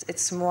that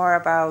it's more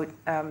about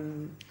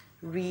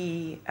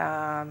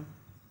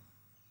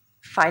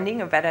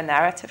finding a better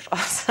narrative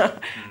also,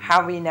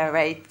 how we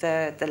narrate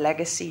the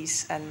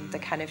legacies and the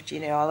kind of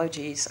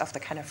genealogies of the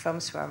kind of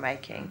films we're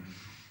making.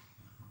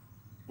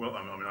 Well,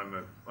 I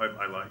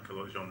like a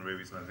lot of genre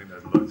movies, and I think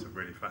there's loads of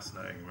really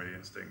fascinating, really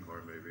interesting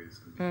horror movies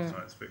and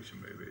science fiction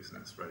movies,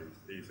 and it's very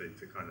easy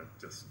to kind of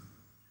just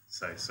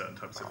say certain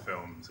types of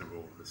films are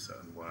all a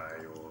certain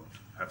way or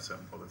have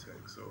certain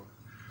politics. Or,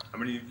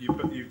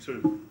 you sort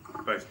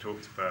of both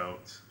talked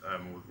about,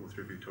 all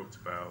three of you talked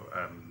about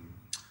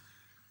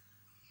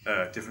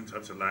different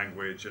types of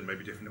language and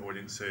maybe different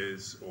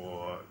audiences,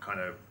 or kind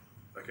of,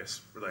 I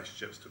guess,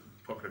 relationships to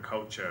popular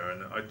culture.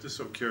 And I'm just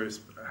sort of curious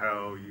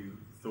how you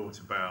thought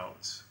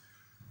about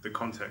the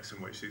context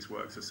in which these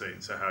works are seen.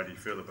 So how do you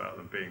feel about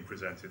them being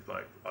presented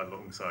like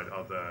alongside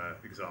other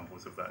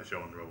examples of that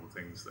genre, or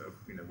things that have,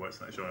 works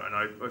in that genre? And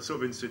I'm sort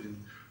of interested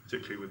in,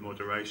 particularly with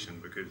moderation,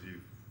 because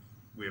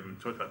we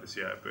haven't talked about this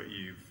yet, but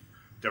you've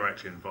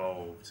directly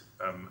involved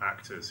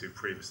actors who've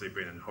previously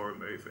been in horror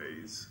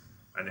movies,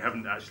 and they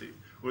haven't actually.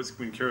 What's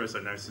been curious, I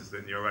noticed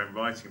that in your own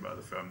writing about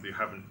the film, you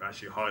haven't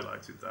actually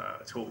highlighted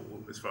that at all,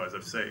 as far as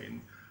I've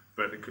seen.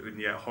 But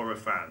yet, horror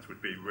fans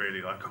would be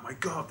really like, "Oh my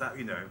God, that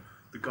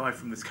the guy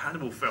from this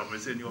cannibal film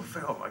is in your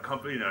film. I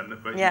can't believe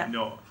But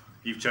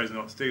you've chosen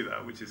not to do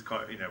that, which is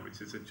quite,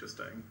 which is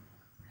interesting."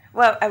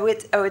 Well, I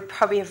would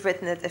probably have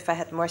written it if I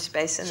had more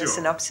space in the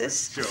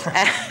synopsis. Sure.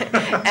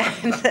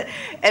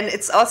 And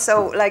it's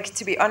also, like,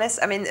 to be honest,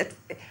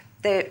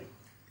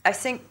 I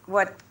think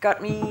what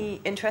got me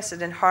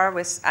interested in horror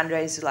was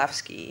Andrzej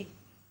Zulawski,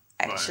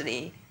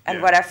 actually. Right.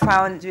 And what I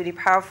found really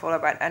powerful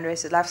about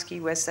Andrzej Zulawski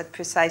was that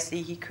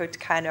precisely he could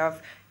kind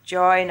of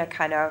join a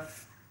kind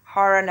of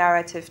horror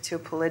narrative to a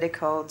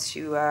political,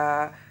 to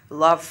a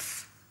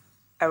love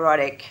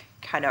erotic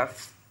kind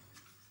of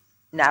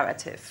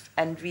narrative,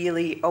 and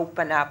really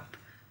open up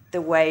the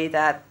way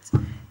that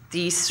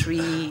these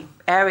three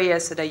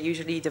areas that are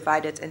usually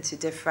divided into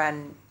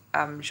different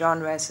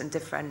genres and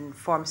different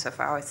forms of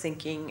our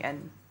thinking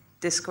and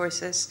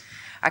discourses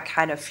are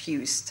kind of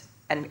fused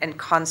and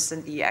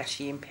constantly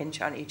actually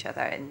impinge on each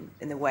other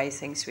in the way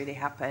things really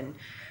happen.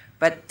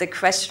 But the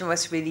question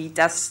was really,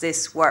 does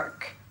this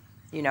work?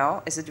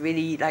 Is it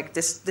really, like,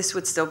 this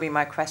would still be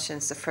my question.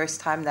 It's the first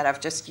time that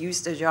I've just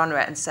used a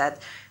genre and said,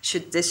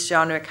 should this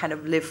genre kind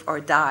of live or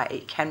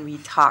die? Can we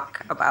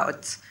talk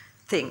about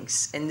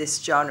things in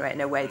this genre in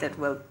a way that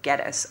will get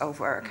us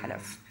over a kind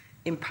of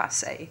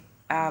impasse?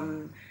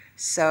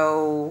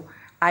 So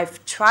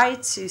I've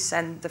tried to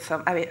send the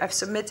film, I've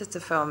submitted the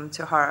film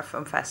to horror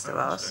film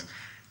festivals.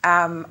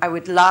 I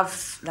would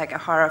love, like, a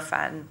horror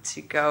fan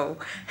to go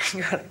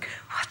and go like,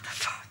 what the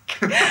fuck?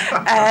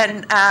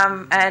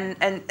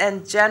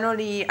 and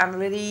generally, I'm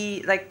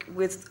really, like,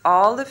 with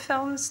all the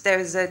films,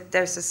 there's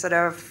a sort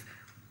of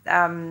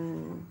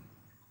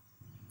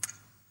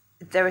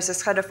there is a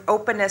sort of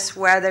openness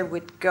where they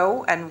would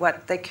go and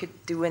what they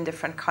could do in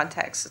different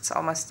contexts. It's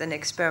almost an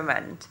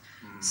experiment.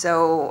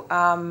 So,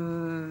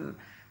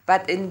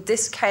 but in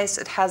this case,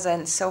 it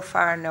hasn't. So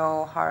far,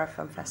 no horror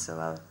film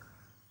festival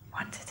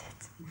wanted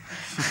it.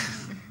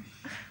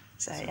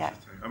 So yeah.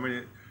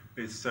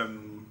 It's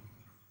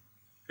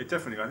it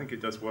definitely. I think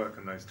it does work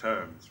on those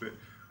terms. But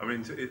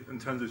in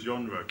terms of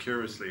genre,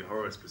 curiously,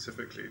 horror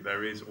specifically,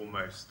 there is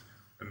almost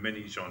a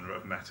mini genre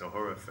of meta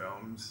horror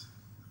films.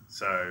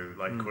 So,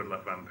 like Called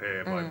Like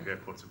Vampire by Pierre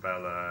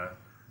Portobello.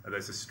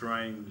 There's a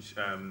strange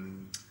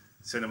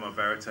cinema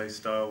verite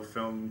style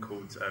film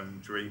called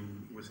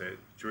Dream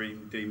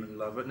Demon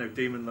Lover? No,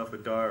 Demon Lover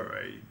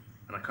Diary.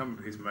 And I can't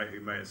remember who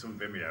made it. It's on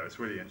Vimeo. It's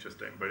really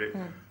interesting. But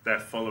they're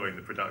following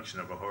the production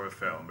of a horror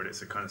film, but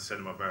it's a kind of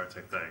cinema verite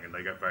thing, and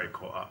they get very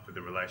caught up with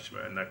the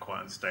relationship, and they're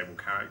quite unstable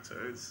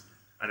characters.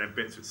 And then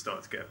bits would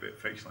start to get a bit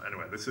fictional.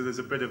 Anyway, so there's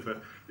a bit of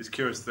it's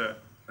curious that,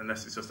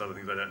 unless it's just other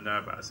things I don't know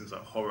about, it seems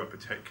like horror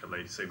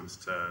particularly seems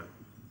to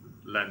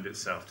lend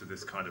itself to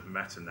this kind of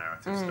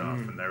meta-narrative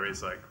stuff. And there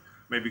is, like,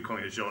 maybe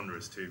calling it genre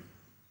is too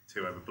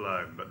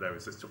overblown, but there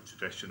is this sort of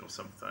tradition or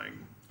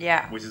something.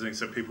 Yeah. Which is,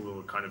 so people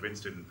were kind of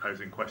interested in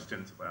posing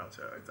questions about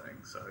it, I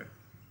think. So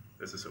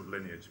there's a sort of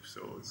lineage of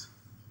sorts.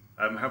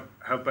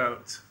 How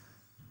about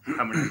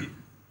how many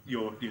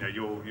your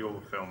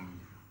film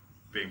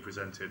being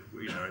presented?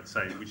 I'd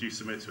say, would you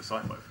submit it to a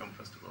sci-fi film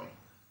festival?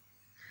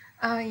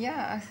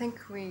 Yeah, I think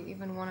we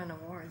even won an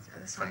award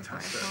at the sci-fi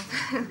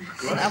film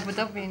in Abu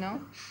Dhabi. No,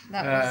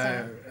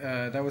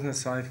 that wasn't a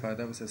sci-fi.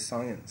 That was a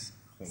science.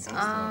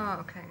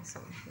 Okay. So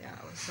I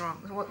was wrong.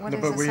 What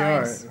is a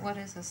science? What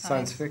is a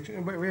science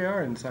fiction? We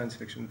are in science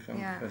fiction film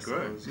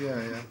festivals. Great.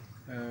 Yeah.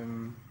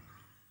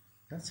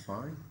 That's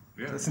fine.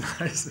 Yeah. That's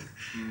nice.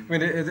 I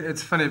mean,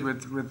 it's funny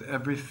with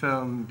every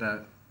film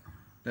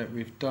that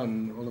we've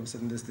done. All of a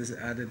sudden, there's this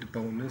added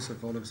bonus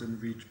of all of a sudden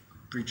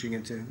breaching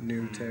into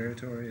new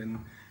territory,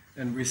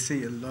 and we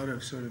see a lot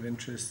of sort of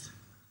interest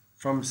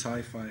from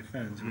sci-fi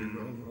fans.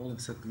 All of a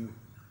sudden,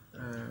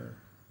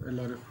 a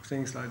lot of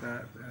things like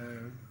that.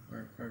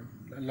 Or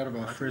a lot of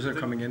offers are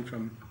coming in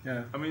from,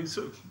 I mean,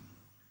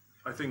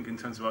 I think in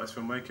terms of artist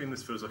filmmaking,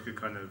 this feels like a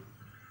kind of,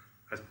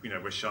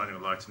 we're shining a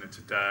light on it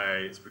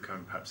today. It's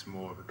become perhaps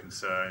more of a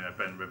concern.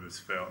 Ben Rivers'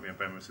 film, Ben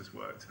Rivers has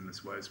worked in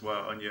this way as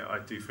well. And yet I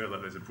do feel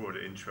like there's a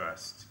broader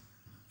interest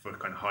for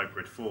kind of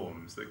hybrid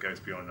forms that goes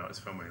beyond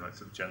artist filmmaking. Like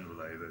sort of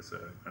generally, there's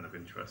a kind of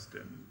interest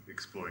in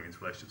exploring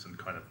interrelationships and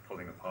kind of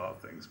pulling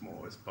apart things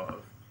more as part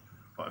of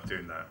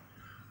doing that.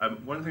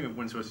 One thing I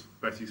wanted to ask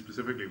about you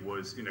specifically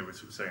was, we're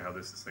sort of saying how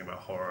there's this thing about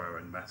horror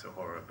and meta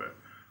horror, but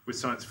with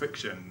science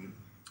fiction,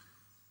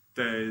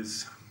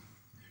 there's,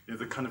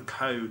 the kind of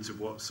codes of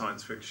what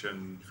science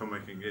fiction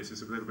filmmaking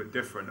is a little bit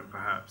different, and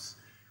perhaps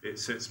it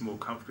sits more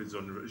comfortably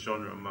on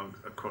genre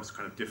across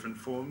kind of different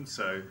forms.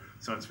 So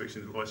science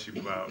fiction is actually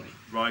about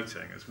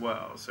writing as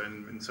well. So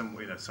in some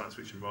way, science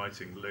fiction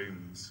writing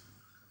looms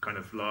kind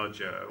of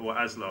larger, or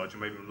as large, or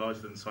maybe even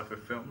larger than sci-fi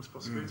films,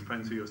 possibly. It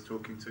depends who you're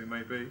talking to,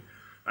 maybe.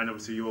 And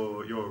obviously,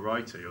 you're a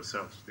writer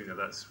yourself.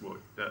 That's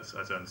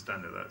as I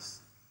understand it,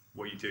 that's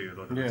what you do a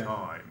lot of the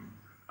time.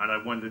 And I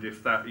wondered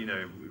if that,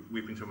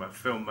 we've been talking about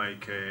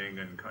filmmaking,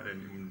 and kind of,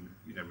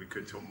 we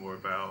could talk more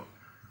about.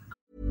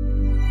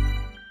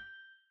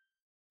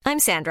 I'm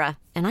Sandra,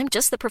 and I'm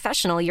just the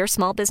professional your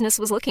small business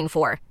was looking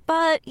for.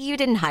 But you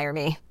didn't hire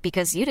me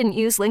because you didn't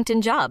use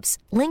LinkedIn Jobs.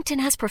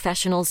 LinkedIn has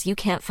professionals you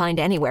can't find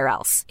anywhere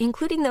else,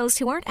 including those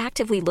who aren't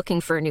actively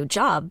looking for a new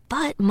job,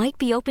 but might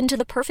be open to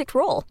the perfect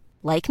role,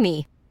 like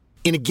me.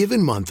 In a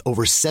given month,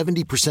 over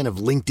 70% of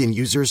LinkedIn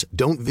users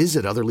don't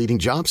visit other leading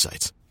job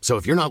sites. So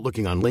if you're not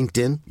looking on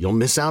LinkedIn, you'll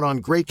miss out on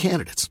great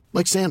candidates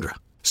like Sandra.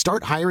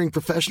 Start hiring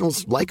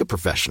professionals like a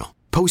professional.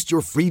 Post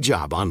your free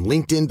job on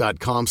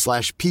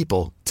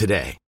linkedin.com/people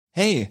today.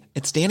 Hey,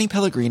 it's Danny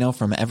Pellegrino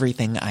from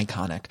Everything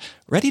Iconic.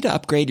 Ready to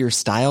upgrade your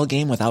style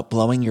game without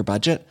blowing your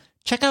budget?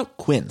 Check out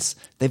Quince.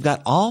 They've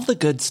got all the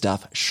good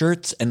stuff,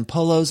 shirts and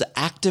polos,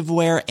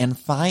 activewear, and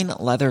fine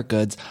leather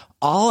goods,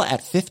 all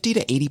at 50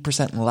 to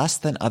 80% less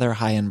than other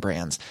high-end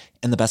brands.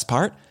 And the best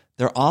part?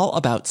 They're all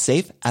about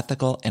safe,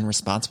 ethical, and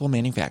responsible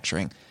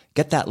manufacturing.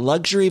 Get that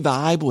luxury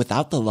vibe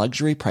without the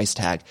luxury price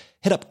tag.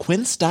 Hit up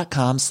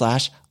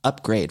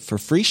quince.com/upgrade for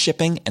free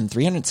shipping and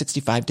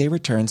 365-day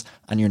returns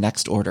on your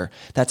next order.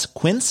 That's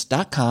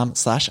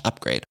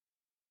quince.com/upgrade.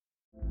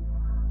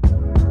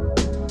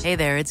 Hey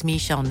there, it's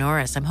Michelle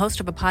Norris. I'm host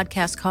of a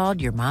podcast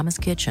called Your Mama's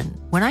Kitchen.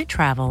 When I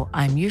travel,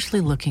 I'm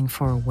usually looking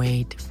for a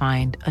way to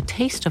find a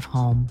taste of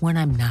home when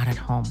I'm not at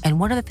home. And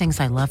one of the things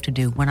I love to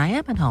do when I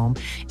am at home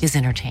is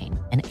entertain.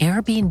 And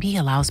Airbnb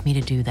allows me to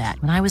do that.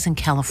 When I was in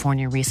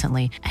California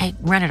recently, I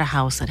rented a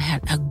house that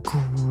had a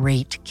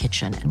great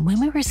kitchen. And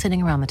when we were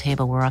sitting around the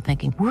table, we were all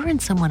thinking, we're in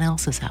someone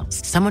else's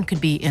house. Someone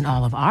could be in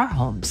all of our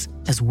homes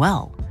as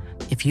well.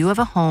 If you have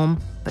a home,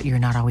 but you're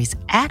not always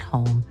at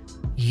home,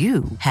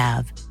 you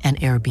have an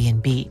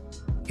Airbnb.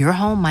 Your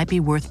home might be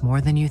worth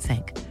more than you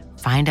think.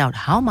 Find out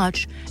how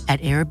much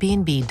at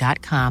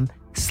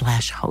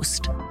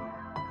airbnb.com/host.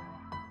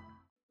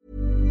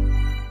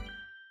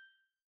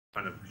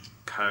 Kind of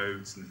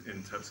codes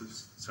in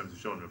terms of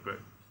genre, but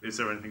is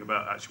there anything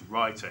about actual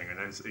writing? And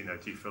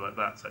do you feel like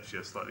that's actually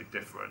a slightly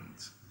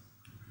different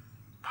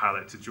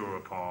palette to draw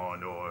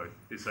upon, or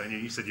is there?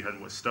 You said you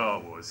hadn't watched Star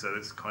Wars, so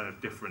it's kind of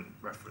different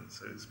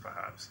references,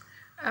 perhaps.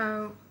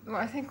 Well,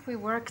 I think we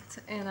worked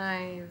in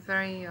a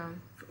very.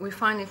 We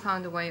finally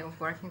found a way of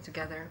working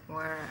together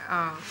where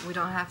we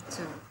don't have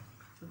to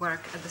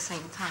work at the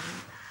same time.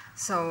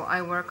 So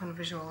I work on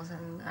visuals,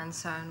 and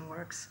Søren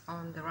works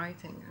on the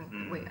writing,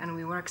 and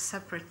we work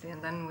separately,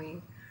 and then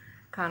we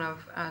kind of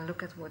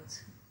look at what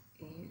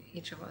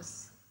each of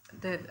us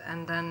did,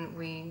 and then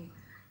we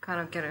kind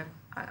of get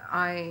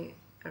I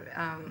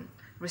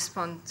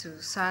respond to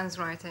Søren's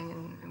writing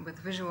and with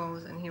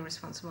visuals, and he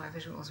responds to my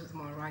visuals with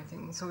more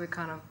writing. So we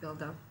kind of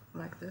build up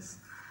like this.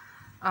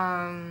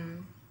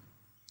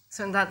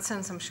 So in that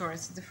sense, I'm sure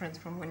it's different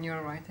from when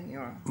you're writing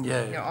your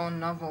own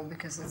novel,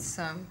 because it's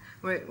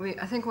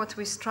I think what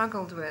we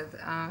struggled with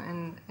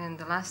in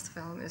the last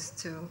film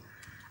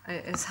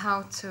is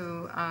how to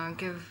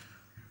give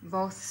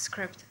both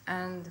script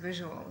and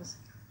visuals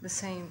the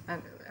same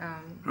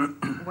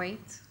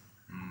weight,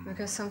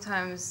 because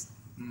sometimes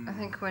I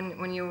think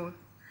when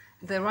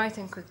the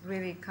writing could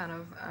really kind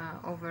of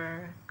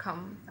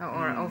overcome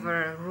or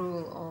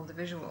overrule all the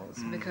visuals,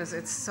 because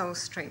it's so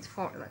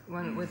straightforward.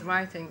 Like with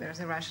writing, there's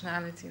a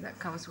rationality that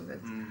comes with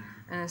it,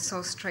 and it's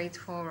so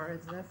straightforward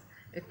that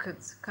it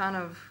could kind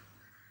of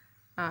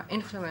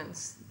influence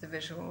the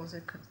visuals.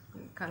 It could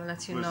kind of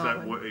let you know. Was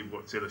that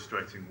what's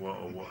illustrating what,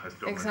 or what has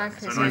dominated?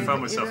 Exactly. And I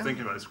found myself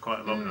thinking about this quite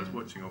a lot when I was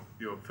watching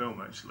your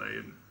film, actually,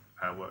 and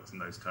how it works in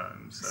those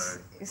terms.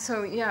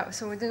 So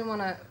we didn't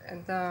want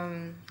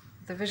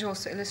the visuals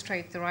to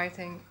illustrate the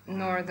writing,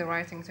 nor the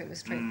writing to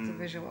illustrate the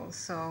visuals.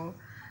 So,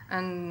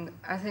 and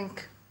I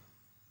think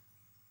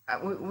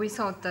we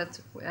thought that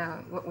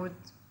what would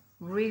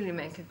really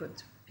make a good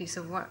piece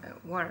of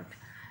work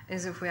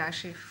is if we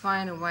actually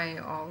find a way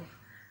of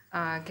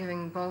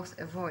giving both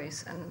a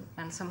voice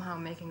and somehow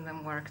making them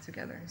work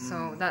together.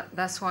 So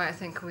that's why I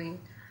think we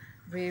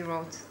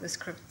rewrote the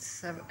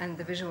scripts and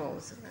the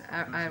visuals.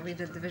 I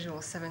redid the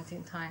visuals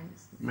 17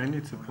 times.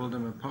 Mainly to pull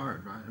them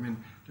apart, right? I mean,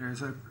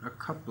 there's a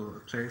couple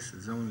of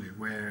places only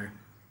where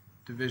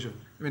the visual...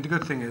 I mean, the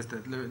good thing is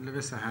that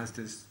Larissa has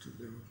this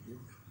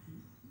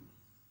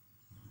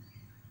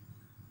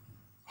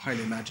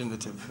highly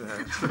imaginative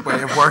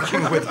way of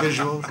working with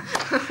visuals.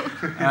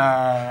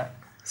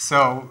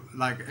 So,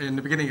 like, in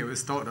the beginning it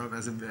was thought of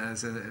as a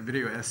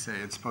video essay.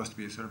 It's supposed to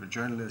be sort of a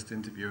journalist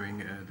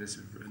interviewing this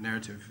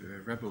narrative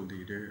rebel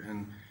leader,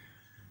 and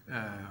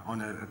on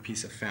a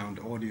piece of found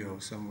audio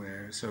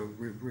somewhere. So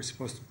we're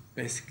supposed to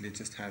basically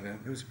just have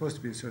it was supposed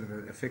to be sort of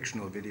a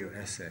fictional video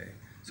essay.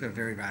 So a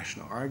very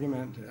rational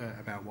argument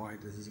about why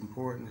this is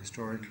important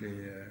historically,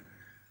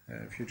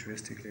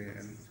 futuristically,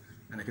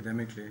 and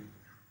academically.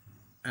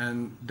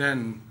 And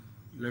then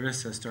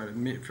Larissa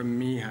started, from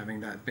me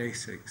having that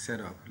basic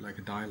setup, like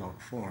a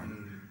dialogue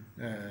form,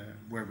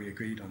 where we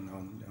agreed on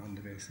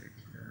the basic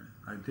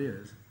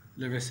ideas.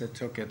 Larissa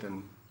took it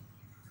and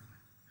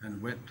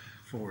went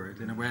forward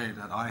in a way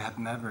that I had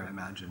never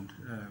imagined,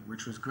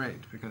 which was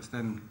great, because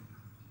then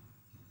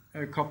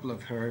a couple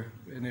of her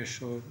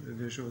initial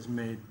visuals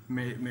made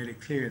it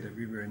clear that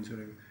we were in sort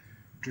of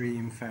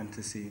dream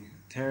fantasy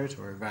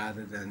territory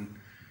rather than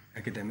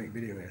academic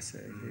video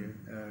essay here.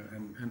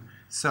 And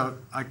so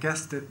I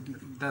guess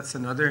that's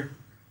another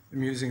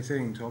amusing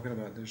thing, talking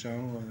about the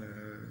genre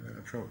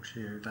approach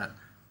here, that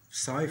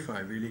sci-fi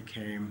really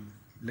came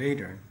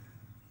later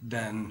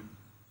than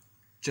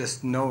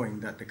just knowing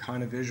that the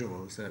kind of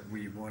visuals that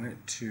we wanted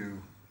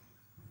to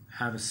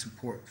have a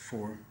support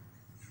for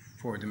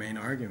the main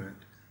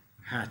argument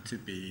had to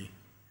be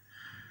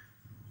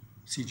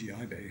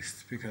CGI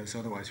based, because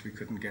otherwise we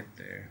couldn't get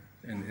there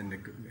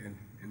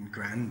in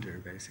grandeur,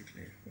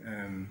 basically.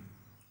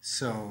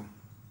 So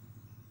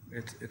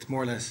it's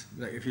more or less,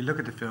 like, if you look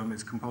at the film,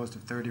 it's composed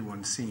of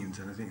 31 scenes,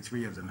 and I think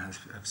 3 of them have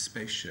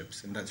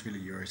spaceships, and that's really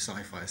your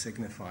sci-fi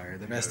signifier.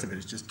 The rest of it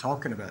is just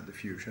talking about the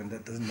future, and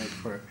that doesn't make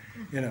for,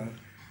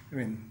 I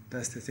mean,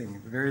 that's the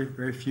thing. Very,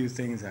 very few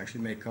things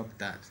actually make up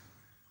that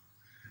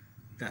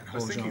whole genre. I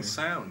was thinking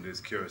sound is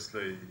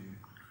curiously,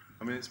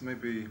 I mean, it's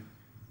maybe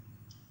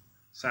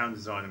sound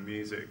design and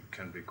music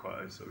can be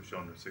quite a sort of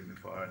genre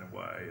signifier in a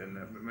way, and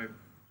maybe,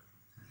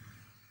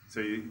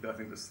 I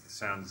think the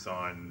sound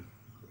design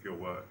of your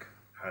work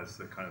has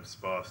the kind of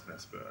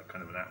sparseness, but a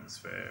kind of an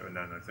atmosphere, and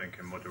then I think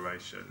in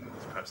moderation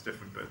it's perhaps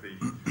different, but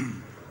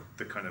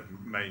the kind of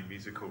main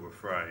musical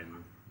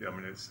refrain, I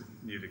mean, it's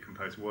newly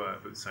composed work,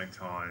 but at the same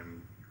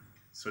time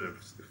sort of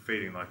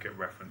feeling like it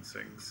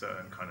referencing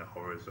certain kind of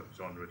horror music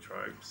genre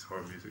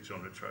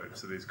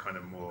tropes, so these kind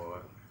of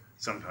more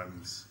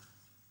sometimes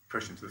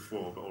pushing to the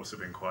fore, but also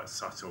being quite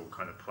subtle,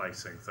 kind of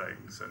placing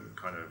things and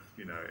kind of,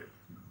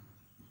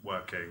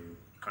 working,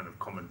 kind of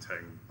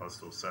commenting,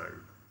 whilst also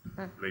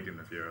leading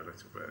the viewer a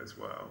little bit as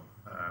well.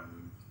 I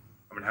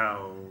mean,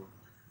 how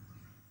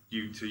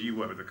you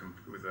work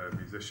with a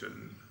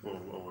musician, or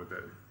with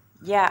it?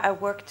 Yeah, I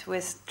worked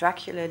with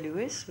Dracula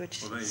Lewis,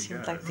 which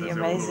seemed like the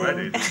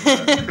amazing,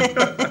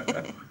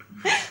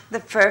 the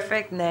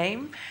perfect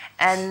name.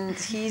 And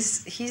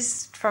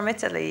he's from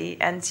Italy,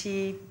 and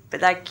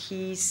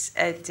he's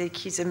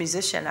a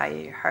musician.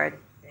 I heard,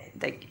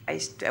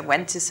 I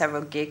went to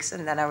several gigs,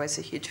 and then I was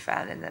a huge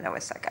fan, and then I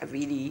was like, I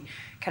really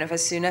kind of,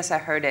 as soon as I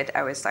heard it,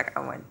 I was like,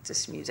 I want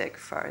this music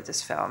for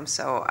this film.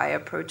 So I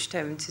approached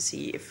him to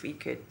see if we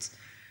could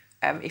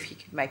if he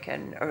could make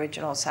an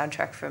original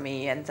soundtrack for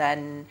me. And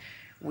then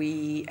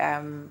we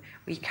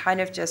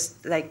kind of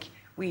just like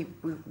he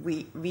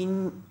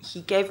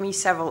gave me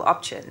several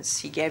options.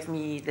 He gave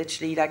me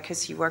literally, like,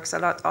 because he works a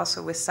lot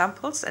also with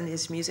samples, and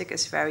his music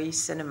is very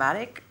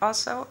cinematic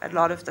also. A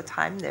lot of the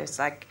time there's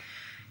like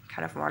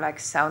kind of more like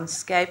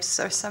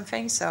soundscapes or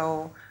something.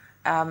 So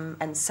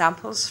and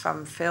samples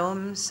from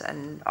films,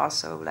 and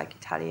also like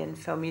Italian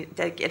film.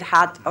 Like, it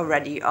had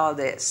already all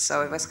this,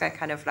 so it was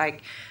kind of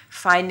like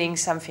finding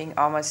something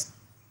almost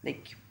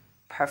like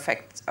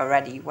perfect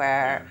already.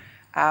 Where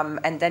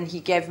and then he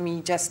gave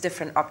me just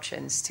different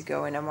options to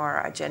go in a more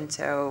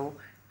Argento,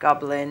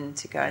 Goblin,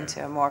 to go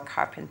into a more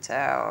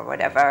Carpenter or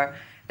whatever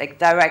like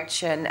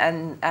direction,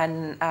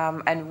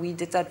 and we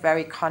did that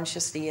very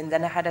consciously. And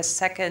then I had a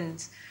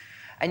second.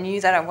 I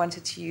knew that I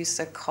wanted to use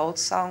the Cold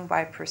Song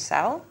by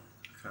Purcell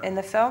in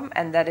the film,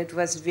 and that it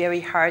was very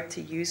hard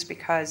to use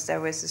because there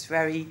was this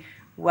very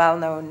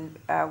well-known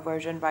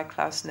version by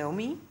Klaus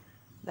Nomi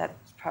that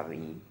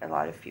probably a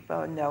lot of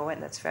people know,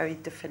 and that's very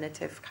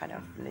definitive kind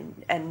of.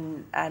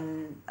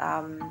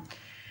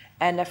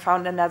 And I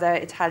found another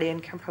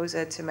Italian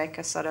composer to make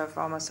a sort of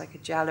almost like a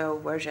giallo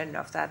version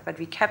of that, but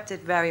we kept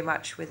it very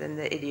much within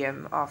the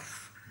idiom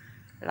of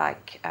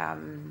like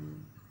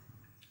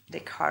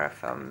horror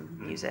film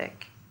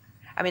music.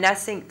 I mean, I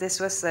think this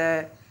was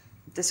a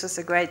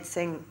great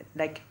thing.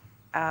 Like,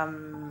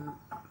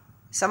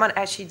 someone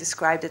actually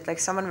described it, like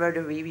someone wrote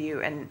a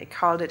review and it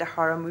called it a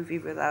horror movie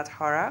without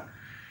horror,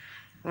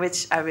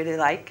 which I really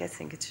like. I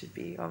think it should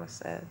be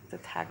almost the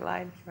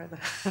tagline for the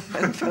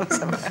film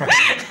somewhere.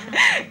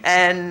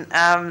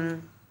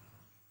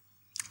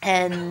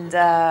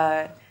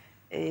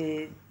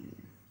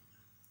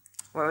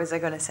 What was I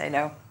going to say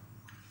now?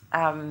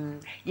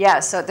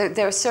 So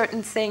there are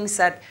certain things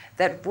that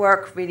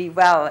work really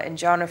well in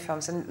genre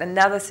films. And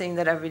another thing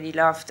that I really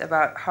loved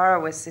about horror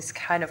was this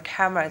kind of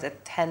camera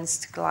that tends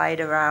to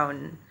glide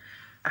around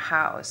a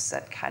house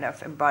that kind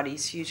of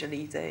embodies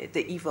usually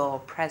the evil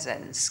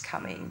presence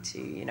coming to,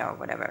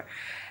 whatever.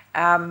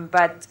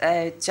 But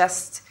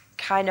just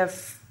kind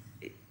of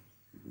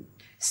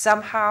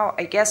somehow,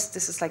 I guess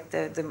this is like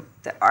the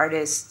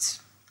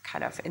artist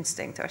kind of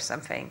instinct or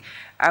something.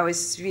 I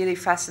was really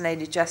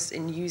fascinated just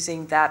in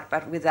using that,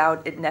 but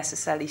without it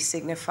necessarily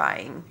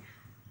signifying.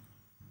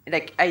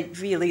 Like, I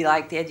really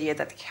like the idea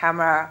that the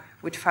camera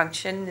would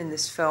function in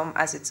this film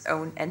as its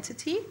own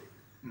entity,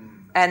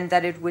 and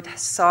that it would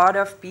sort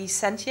of be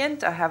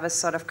sentient or have a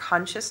sort of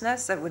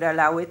consciousness that would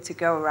allow it to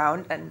go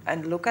around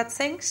and look at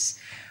things.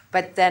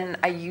 But then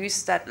I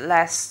used that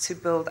less to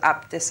build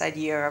up this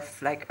idea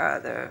of like,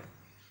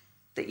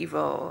 the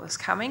evil is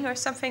coming or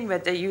something,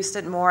 but they used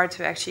it more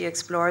to actually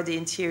explore the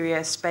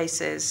interior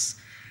spaces,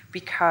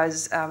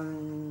 because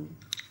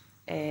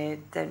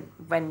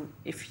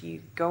if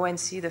you go and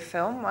see the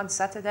film on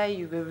Saturday,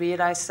 you will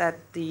realize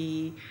that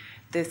the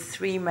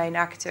three main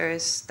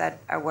actors that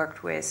I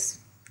worked with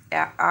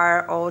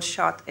are all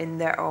shot in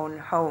their own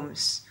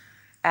homes.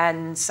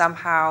 And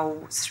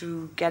somehow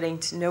through getting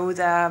to know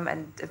them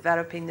and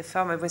developing the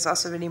film, it was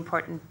also really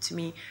important to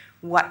me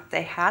what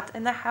they had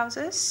in the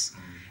houses,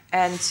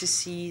 and to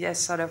see a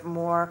sort of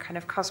more kind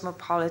of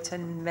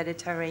cosmopolitan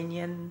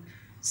Mediterranean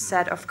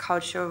set of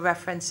cultural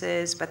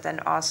references, but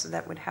then also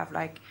that would have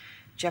like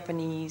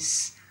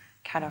Japanese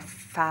kind of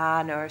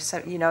fan or so,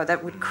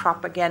 that would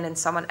crop again in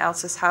someone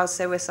else's house.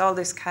 There was all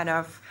this kind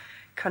of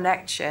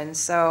connection.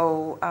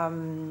 So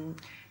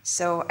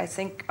I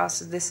think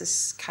also this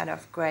is kind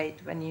of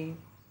great when you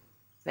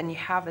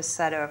have a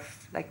set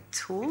of like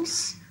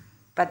tools,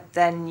 but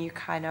then you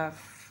kind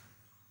of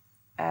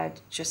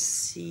just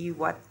see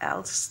what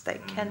else they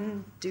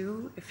can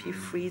do if you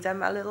free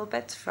them a little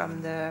bit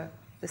from the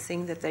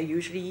thing that they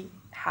usually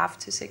have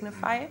to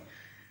signify.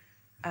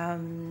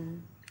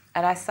 And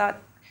I thought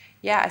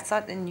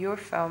in your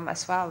film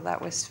as well, that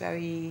was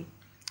very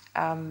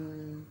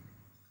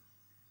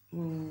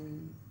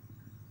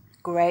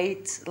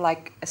great,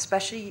 like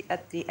especially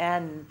at the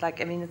end. Like,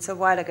 I mean, it's a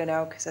while ago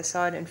now because I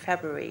saw it in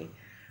February,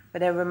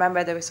 but I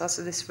remember there was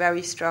also this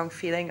very strong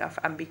feeling of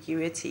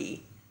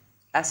ambiguity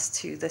as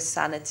to the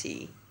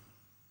sanity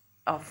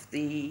of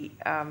the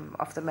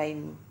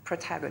main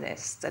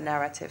protagonist, the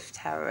narrative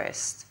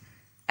terrorist,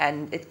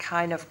 and it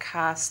kind of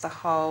cast a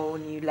whole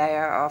new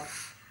layer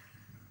of,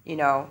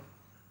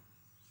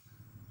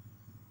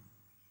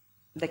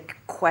 like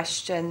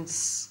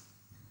questions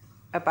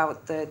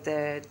about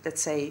the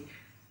let's say,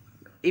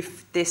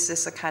 if this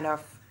is a kind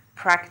of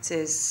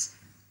practice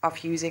of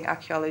using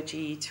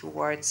archaeology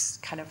towards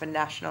kind of a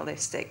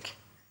nationalistic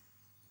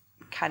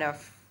kind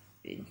of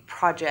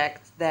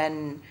project,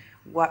 then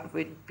what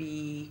would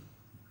be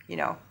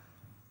the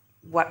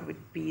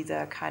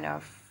kind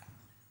of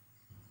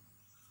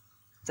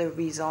the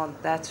raison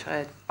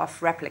d'être of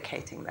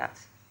replicating that?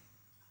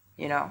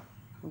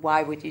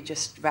 Why would you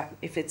just,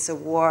 if it's a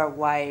war,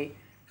 why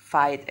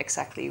fight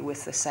exactly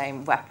with the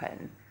same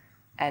weapon?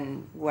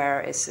 And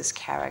where is this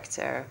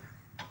character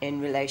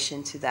in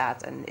relation to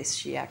that? And is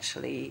she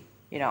actually,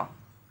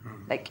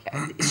 like,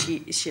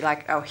 is she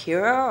like our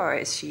hero, or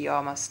is she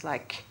almost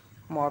like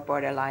more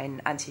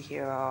borderline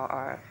anti-hero,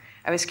 or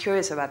I was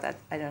curious about that.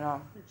 I don't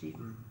know.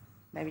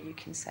 Maybe you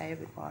can say a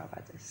bit more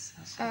about this.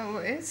 Well,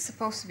 it's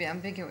supposed to be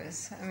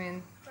ambiguous. I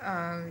mean,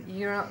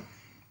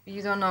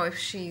 you don't know if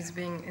she's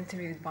being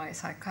interviewed by a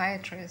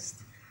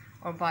psychiatrist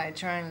or by a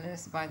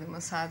journalist, by the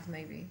Mossad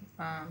maybe.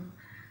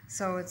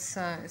 So it's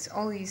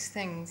all these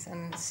things,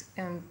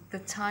 and the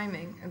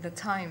timing and the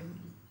time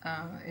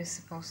is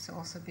supposed to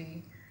also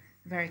be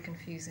very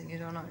confusing. You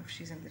don't know if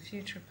she's in the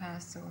future,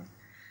 past,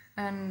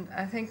 and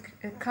I think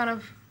it kind of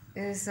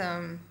is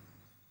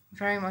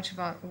very much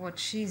about what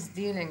she's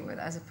dealing with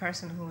as a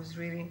person who's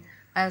really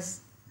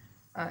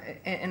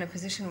in a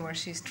position where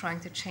she's trying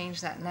to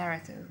change that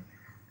narrative.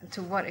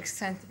 To what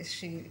extent is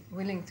she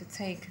willing to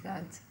take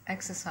that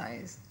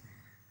exercise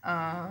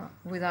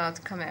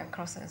without coming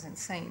across as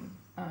insane?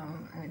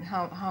 I mean,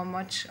 how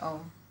much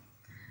of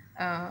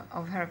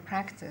her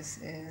practice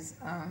is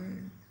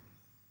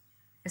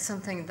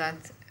something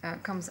that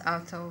comes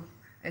out of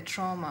a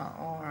trauma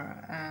or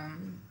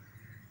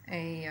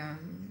a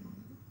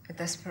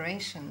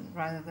desperation,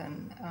 rather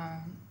than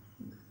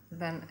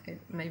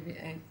maybe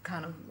a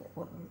kind of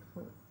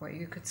what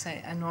you could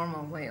say a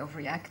normal way of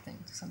reacting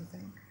to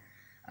something.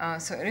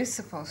 So it is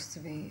supposed to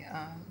be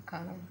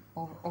kind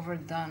of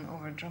overdone,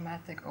 over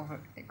dramatic,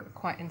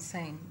 quite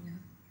insane. Yeah.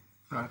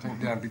 I think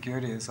the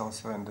ambiguity is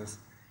also in this.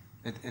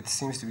 It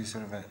seems to be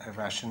sort of a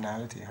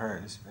rationality,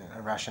 hers,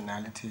 a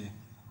rationality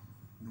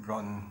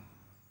run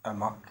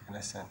amok in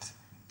a sense.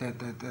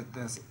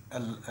 There's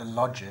a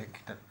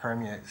logic that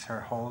permeates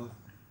her whole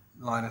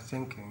line of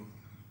thinking,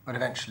 but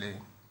eventually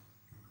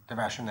the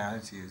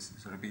rationality is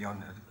sort of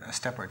beyond a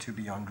step or two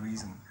beyond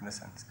reason in a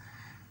sense,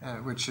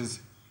 which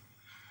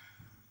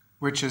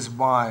is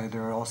why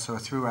there are also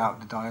throughout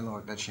the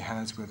dialogue that she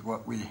has with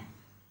what we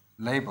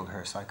labeled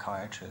her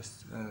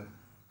psychiatrist,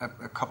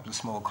 a couple of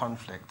small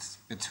conflicts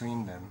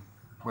between them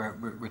where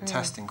we're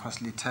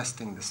constantly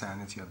testing the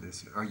sanity of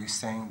this. Are you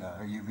saying that?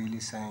 Are you really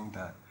saying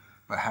that?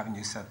 But haven't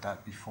you said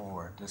that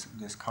before?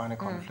 This kind of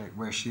conflict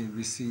where she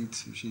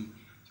recedes, she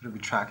sort of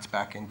retracts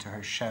back into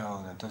her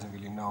shell and doesn't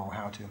really know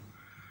how to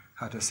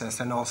assess.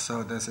 And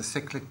also there's a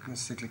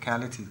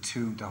cyclicality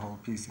to the whole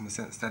piece in the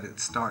sense that it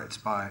starts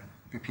by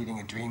repeating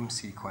a dream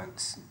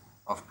sequence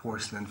of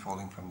porcelain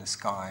falling from the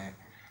sky,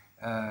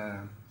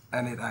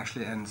 and it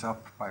actually ends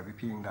up by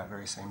repeating that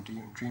very same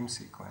dream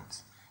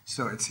sequence.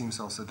 So it seems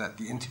also that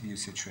the interview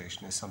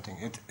situation is something,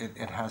 it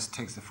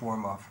takes the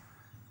form of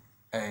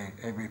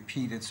a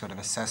repeated sort of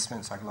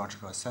assessment,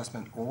 psychological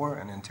assessment, or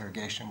an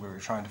interrogation where we're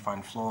trying to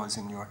find flaws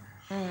in your...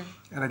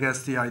 And I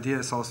guess the idea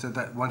is also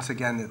that, once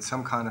again, it's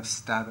some kind of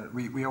stab at...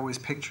 We always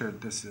pictured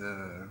this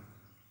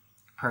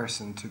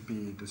person to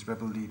be, this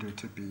rebel leader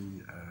to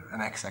be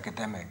an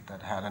ex-academic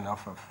that had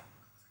enough of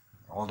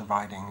all the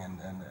writing and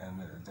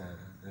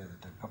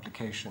the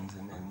publications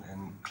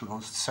in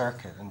closed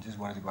circuit and just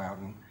wanted to go out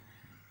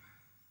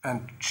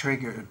and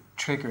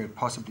triggered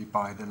possibly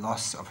by the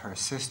loss of her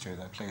sister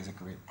that plays a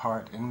great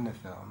part in the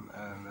film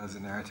as a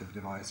narrative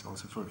device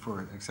also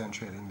for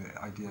accentuating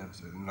the idea of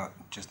sort of not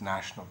just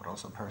national but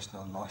also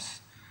personal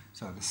loss.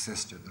 So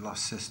the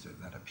lost sister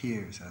that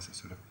appears as a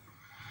sort of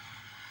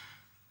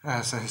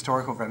as a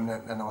historical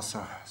remnant and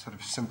also sort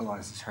of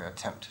symbolizes her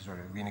attempt to sort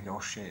of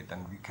renegotiate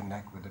and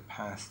reconnect with the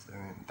past. I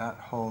mean, that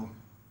whole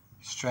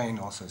strain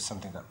also is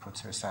something that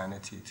puts her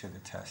sanity to the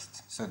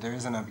test. So there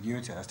is an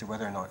ambiguity as to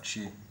whether or not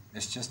she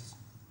is just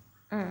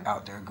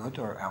out there good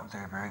or out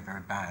there very,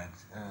 very bad,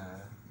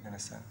 in a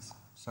sense.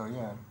 So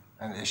yeah,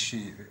 and is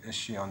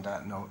she on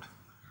that note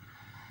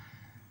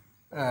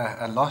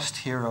a lost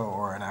hero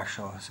or an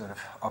actual sort of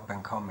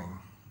up-and-coming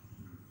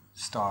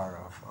star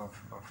of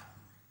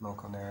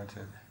local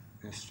narrative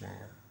history?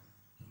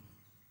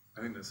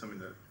 I think that's something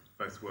that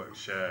both works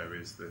share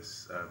is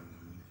this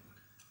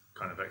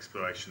kind of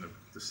exploration of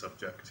the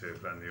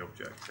subjective and the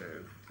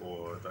objective,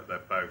 or that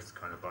they're both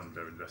kind of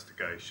under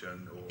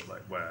investigation, or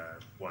like where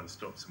one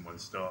stops and one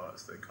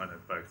starts, they're kind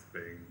of both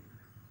being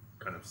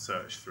kind of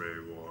searched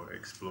through or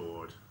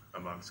explored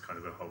amongst kind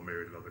of a whole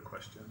myriad of other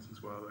questions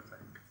as well, I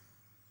think.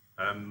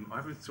 I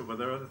haven't thought, well,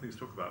 there are other things to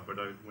talk about, but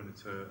I wanted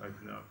to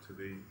open it up to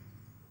the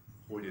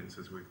audience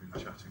as we've been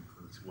chatting for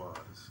a little while.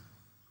 Does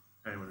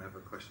anyone have a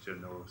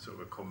question or sort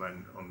of a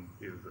comment on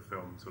either the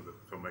films or the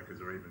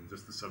filmmakers or even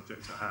just the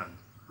subject at hand?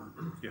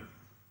 Yeah.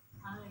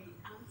 I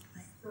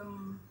asked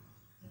some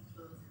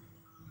people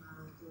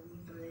about the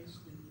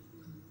liberation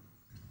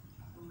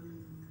on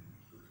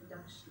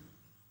production.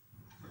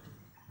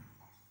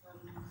 How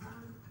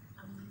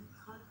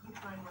do you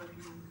find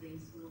working in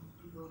Greece with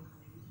people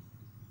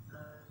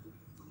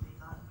from the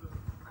art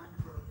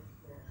world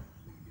there?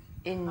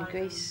 In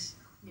Greece?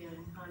 Yeah,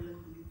 and how long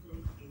do you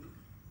take it?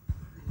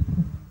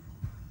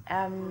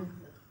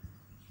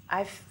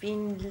 I've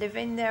been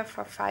living there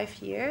for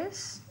 5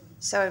 years.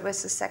 So it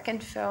was the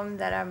second film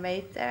that I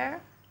made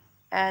there,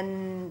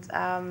 and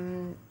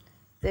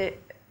the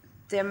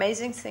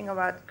amazing thing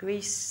about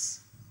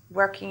Greece,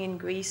 working in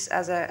Greece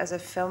as a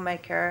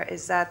filmmaker,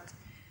 is that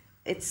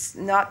it's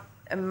not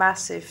a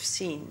massive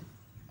scene.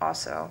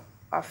 Also,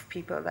 of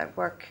people that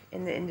work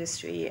in the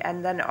industry.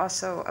 And then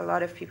also a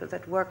lot of people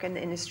that work in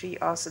the industry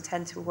also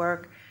tend to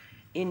work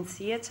in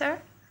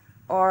theater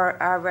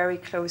or are very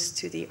close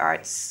to the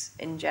arts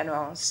in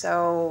general.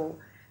 So,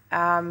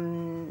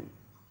 and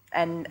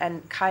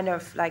kind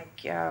of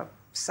like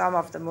some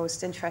of the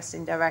most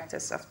interesting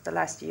directors of the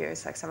last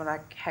years, like someone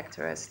like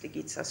Hectoras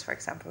Ligitsos, for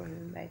example, who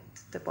made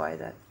The Boy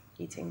That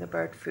Eating the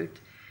Bird Food.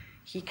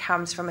 He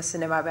comes from a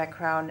cinema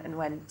background and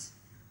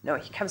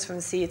he comes from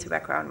a theater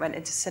background, went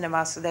into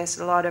cinema. So there's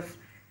a lot of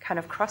kind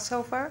of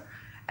crossover.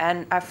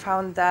 And I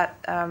found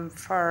that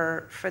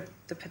for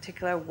the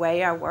particular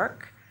way I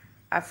work,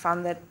 I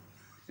found that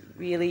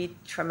really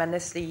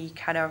tremendously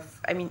kind of,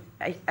 I mean,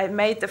 I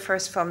made the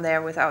first film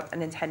there without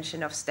an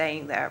intention of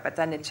staying there, but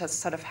then it just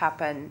sort of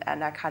happened,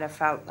 and I kind of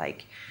felt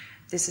like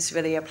this is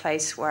really a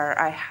place where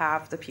I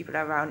have the people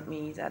around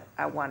me that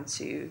I want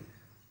to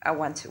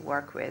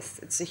work with.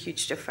 It's a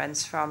huge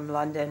difference from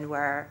London,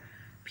 where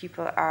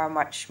people are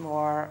much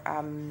more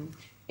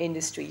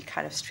industry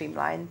kind of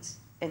streamlined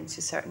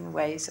into certain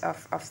ways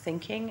of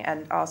thinking,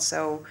 and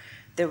also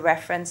the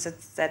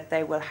references that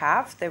they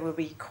will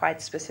be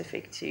quite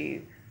specific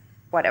to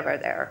whatever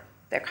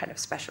their kind of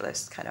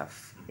specialist kind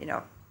of,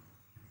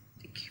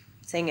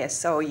 thing is.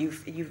 So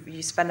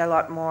you spend a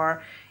lot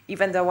more,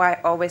 even though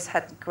I always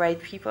had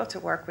great people to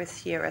work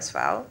with here as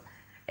well,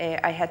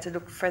 I had to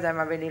look for them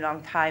a really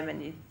long time,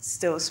 and you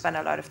still spend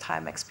a lot of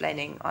time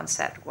explaining on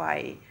set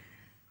why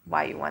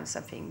you want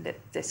something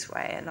this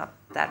way and not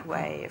that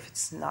way, if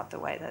it's not the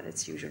way that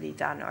it's usually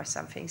done or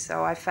something.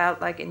 So I felt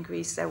like in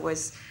Greece there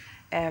was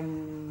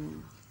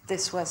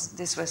this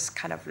was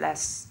kind of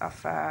less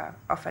of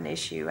an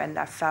issue, and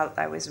I felt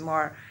I was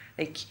more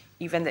like,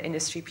 even the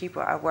industry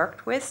people I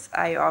worked with,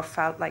 I all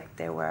felt like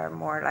they were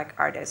more like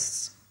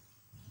artists.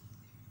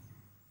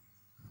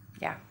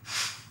 Yeah.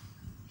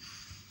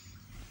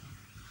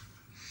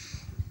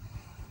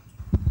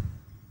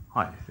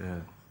 Hi,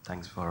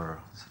 thanks for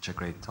such a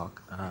great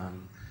talk. I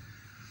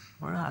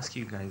want to ask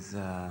you guys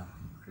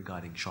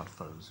regarding short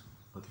films.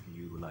 Both of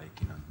you,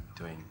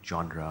 doing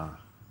genre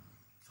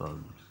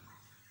films,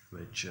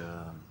 which,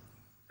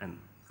 and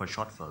for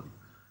short film,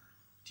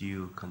 do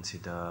you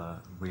consider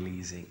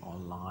releasing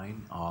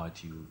online, or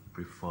do you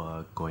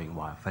prefer going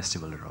via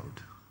festival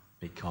route?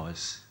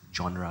 Because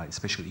genre,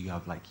 especially, you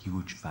have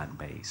huge fan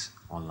base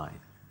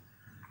online,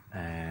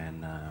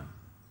 and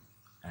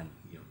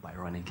by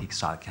running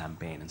Kickstarter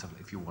campaign and stuff,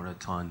 if you want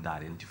to turn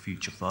that into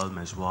feature film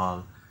as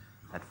well,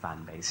 that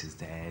fan base is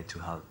there to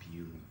help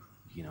you,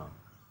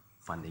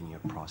 funding your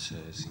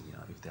process,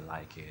 if they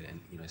like it,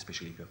 and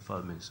especially if your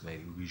film is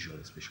very visual,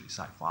 especially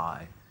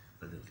sci-fi,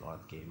 but there's a lot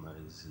of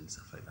gamers and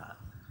stuff like that.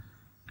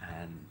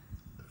 And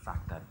the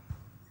fact that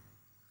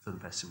film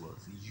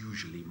festivals are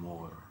usually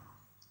more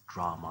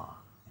drama,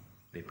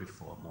 they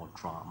prefer more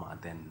drama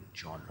than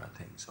genre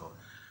things. So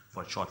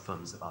for short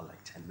films, about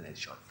 10 minutes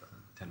short film,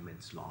 10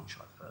 minutes long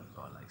short film,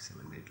 or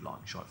 7-minute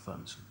long short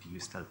films, do you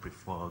still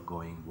prefer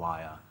going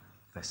via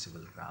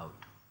festival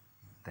route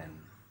than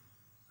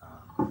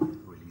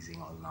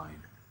releasing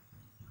online?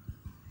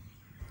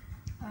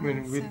 I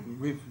mean,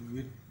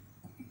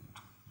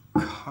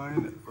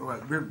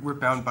 we're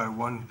bound by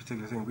one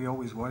particular thing. We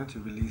always wanted to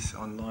release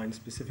online,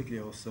 specifically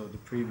also the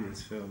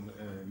previous film,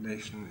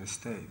 Nation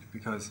Estate,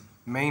 because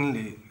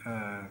mainly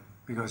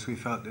because we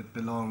felt it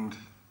belonged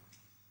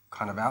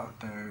kind of out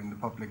there in the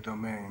public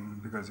domain,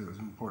 because it was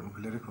an important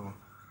political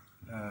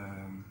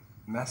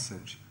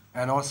message,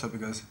 and also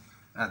because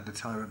at the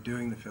time of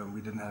doing the film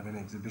we didn't have any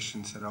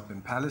exhibition set up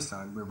in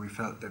Palestine where we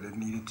felt that it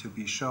needed to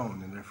be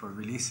shown, and therefore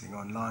releasing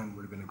online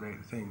would have been a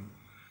great thing.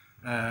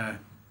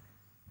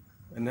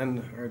 And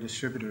then our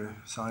distributor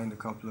signed a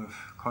couple of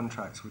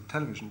contracts with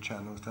television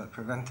channels that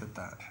prevented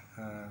that.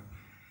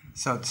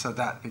 So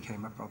that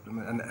became a problem,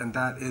 and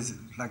that is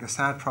a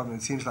sad problem.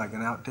 It seems like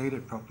an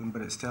outdated problem,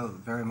 but it's still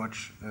very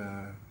much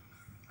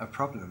a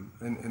problem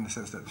in the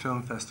sense that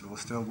film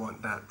festivals still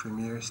want that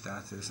premiere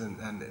status,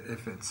 and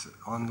if it's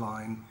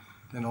online,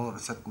 then all of a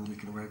sudden you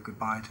can wave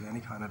goodbye to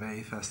any kind of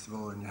A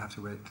festival, and you have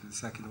to wait to the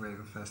second wave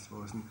of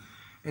festivals, and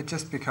it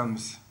just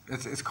becomes,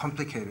 it's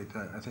complicated.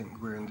 I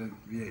think we're in the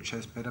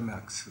VHS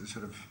Betamax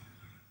sort of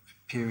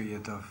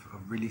period of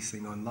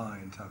releasing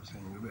online type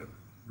thing.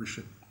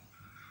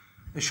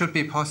 It should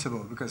be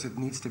possible, because it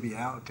needs to be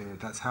out there.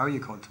 That's how you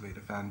cultivate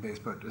a fan base.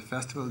 But the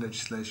festival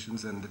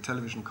legislations and the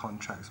television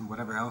contracts and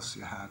whatever else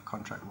you have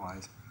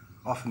contract-wise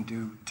often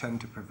do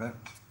tend to prevent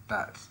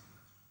that,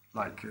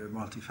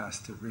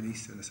 multifaceted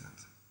release in a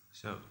sense.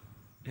 So,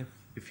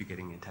 if you're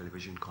getting a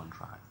television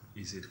contract,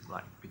 is it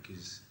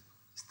because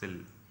still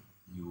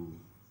you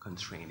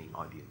constraining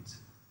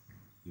audience?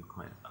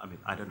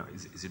 I don't know.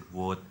 Is it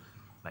worth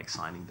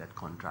signing that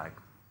contract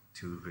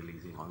to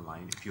releasing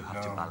online if you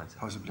have to balance it?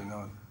 Possibly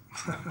not.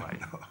 Right.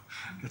 No.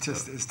 It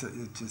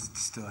just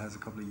still has a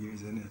couple of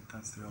years in it.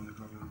 That's the only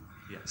problem.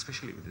 Yeah,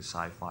 especially with the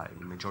sci-fi.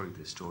 The majority of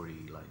the story,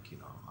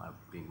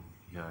 I've been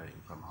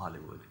hearing from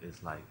Hollywood,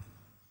 is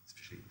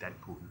especially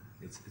Deadpool.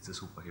 It's a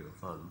superhero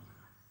film,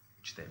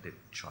 which they did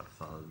short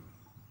film,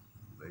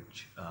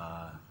 which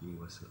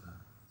Universal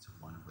so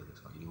Warner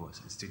Brothers or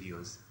Universal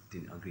Studios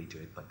didn't agree to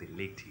it, but they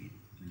leaked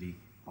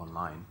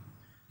online,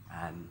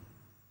 and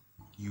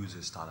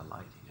users started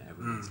liking it.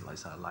 Everyone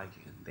started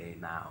liking it. They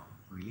now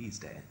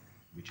released it,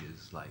 which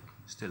is like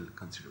still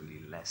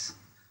considerably less,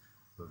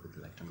 with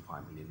like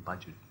 25 million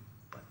budget,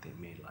 but they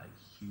made like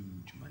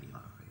huge money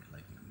out of it,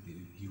 like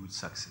huge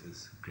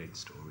success, great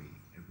story,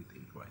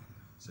 everything, right?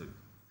 So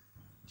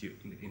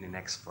in the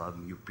next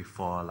film, you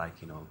prefer like,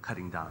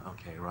 cutting down,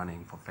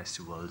 running for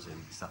festivals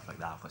and stuff like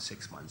that for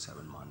 6 months,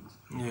 7 months,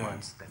 8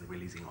 months, then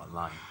releasing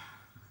online?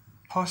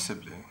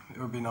 Possibly. It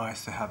would be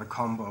nice to have a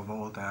combo of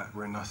all that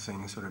where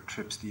nothing sort of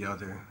trips the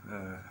other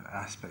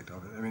aspect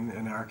of it. I mean,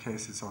 in our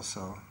case, it's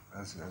also,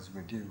 as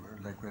with you,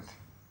 like with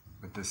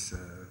this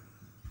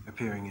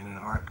appearing in an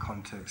art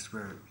context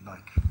where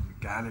like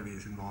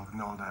galleries involved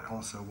and all that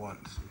also want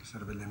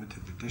sort of a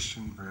limited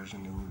edition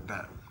version, and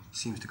that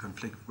seems to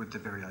conflict with the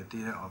very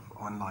idea of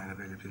online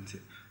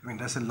availability. I mean,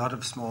 there's a lot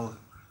of small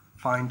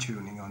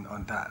fine-tuning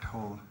on that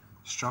whole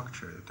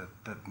structure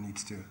that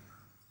needs to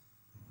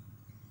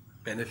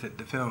benefit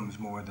the films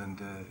more than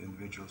the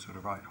individual sort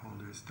of right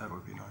holders. That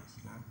would be nice,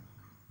 yeah.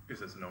 Because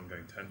there's an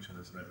ongoing tension,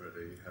 isn't it,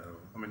 really?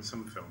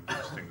 Some films,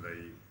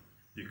 interestingly,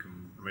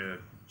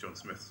 John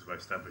Smith is a very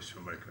established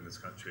filmmaker in this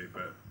country,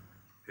 but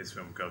his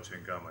film Girl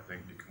Chewing Gum, I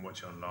think you can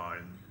watch it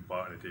online,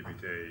 buy it on a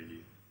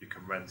DVD, you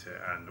can rent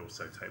it and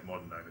also take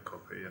modern own a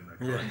copy in the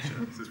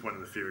collection. This is one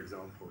of the few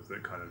examples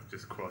that kind of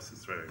just crosses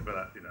through, but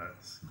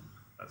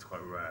that's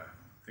quite rare.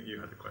 I think you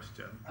had a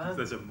question.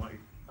 There's a mic.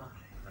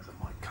 There's a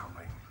mic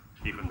coming,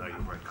 even though you're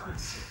very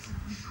close.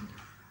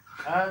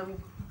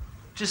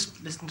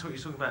 Just listening to what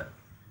you're talking about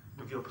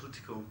with your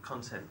political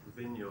content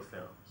within your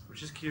films, I'm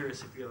just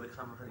curious if you ever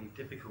come with any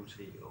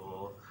difficulty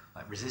or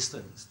like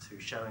resistance to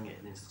showing it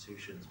in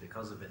institutions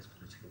because of its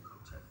political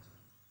content.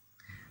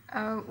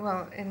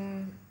 Well,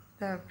 in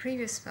the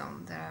previous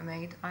film that I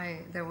made,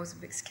 there was a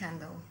big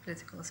scandal,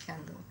 political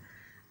scandal.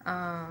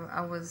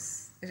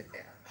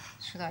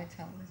 Should I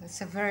tell this?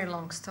 It's a very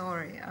long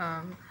story.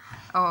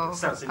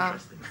 Sounds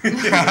interesting.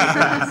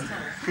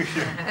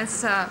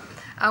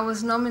 I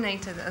was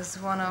nominated as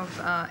one of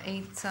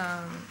 8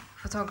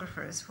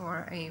 photographers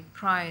for a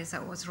prize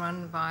that was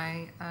run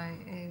by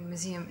a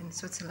museum in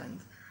Switzerland.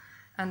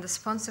 And the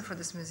sponsor for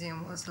this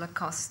museum was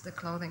Lacoste, the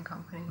clothing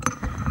company.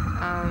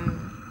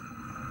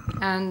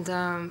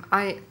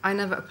 I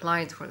never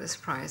applied for this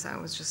prize. I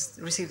was just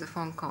received a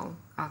phone call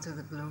out of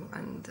the blue,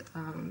 and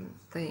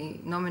they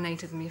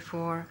nominated me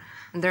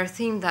and their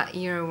theme that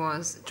year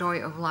was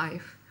Joy of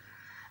Life.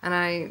 And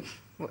I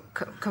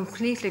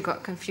completely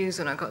got confused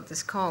when I got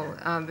this call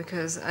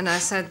and I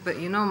said, but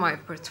my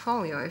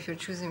portfolio, if you're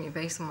choosing me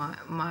based on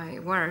my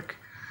work,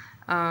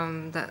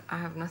 that I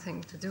have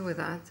nothing to do with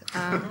that.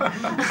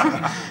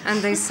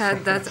 And they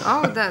said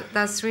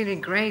that's really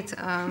great,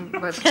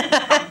 but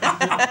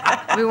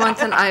we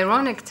want an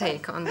ironic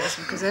take on this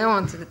because they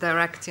wanted a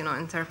direct,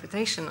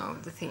 interpretation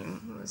of the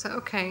theme. So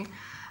okay,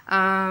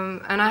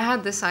 and I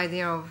had this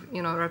idea of,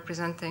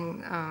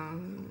 representing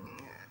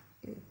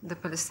the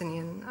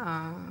Palestinian,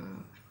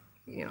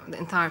 the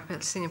entire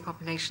Palestinian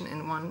population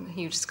in one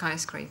huge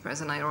skyscraper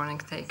as an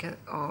ironic take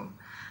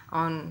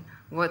on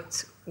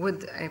what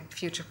would a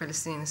future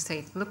Palestinian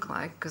state look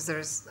like, because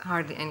there's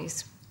hardly any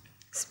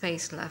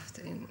space left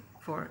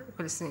for a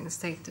Palestinian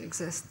state to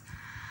exist.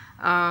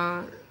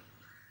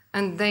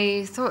 And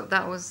they thought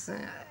that was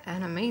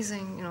an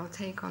amazing,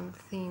 take on the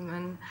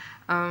theme,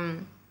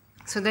 and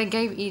so they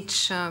gave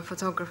each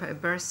photographer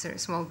a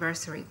small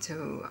bursary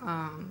to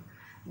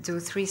do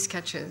 3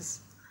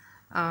 sketches,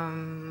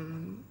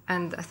 and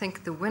I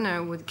think the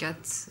winner would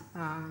get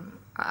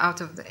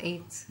out of the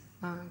 8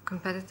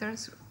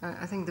 competitors.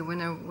 I think the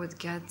winner would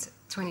get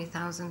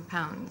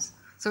 £20,000.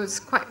 So it's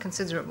quite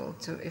considerable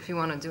if you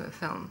want to do a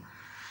film.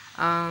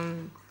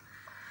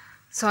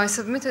 So I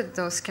submitted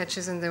those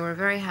sketches, and they were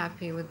very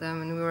happy with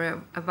them. And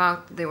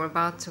they were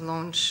about to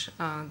launch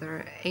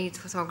their 8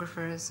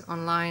 photographers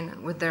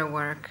online with their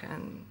work.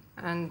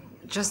 And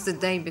just the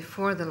day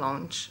before the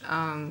launch,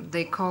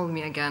 they called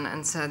me again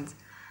and said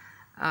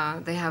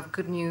they have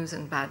good news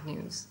and bad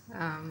news.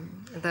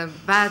 The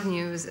bad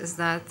news is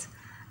that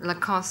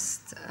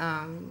Lacoste,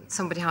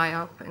 somebody high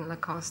up in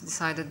Lacoste,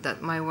 decided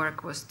that my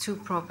work was too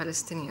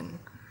pro-Palestinian,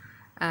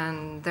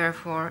 and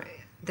therefore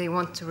they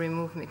want to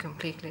remove me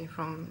completely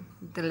from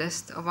the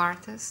list of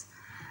artists.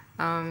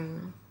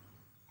 And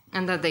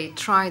that they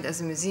tried,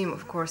 as a museum,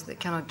 of course, they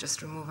cannot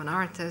just remove an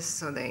artist,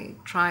 so they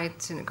tried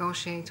to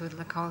negotiate with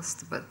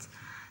Lacoste, but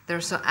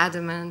they're so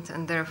adamant,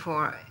 and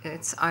therefore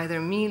it's either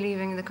me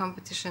leaving the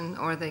competition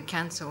or they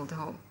cancel the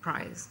whole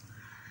prize.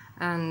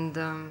 And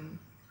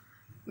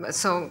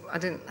so I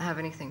didn't have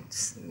anything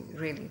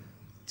really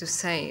to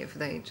say if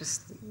they're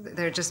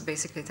just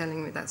basically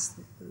telling me that's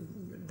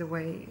the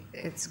way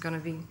it's going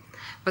to be.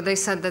 But they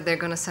said that they're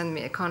going to send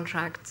me a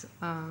contract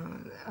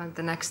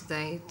the next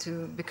day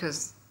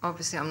because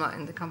obviously I'm not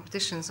in the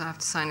competition, so I have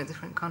to sign a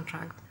different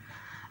contract.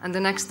 And the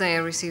next day I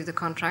received a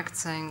contract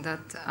saying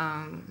that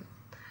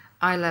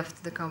I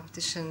left the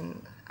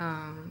competition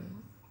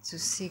to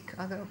seek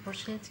other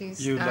opportunities.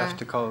 You left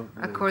the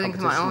according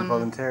to my own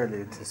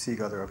voluntarily to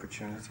seek other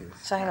opportunities.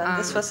 So hang on,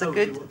 this was a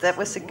good. That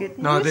was a good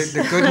news. No,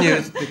 the good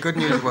news. The good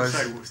news was.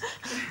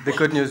 The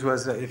good news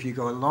was that if you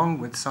go along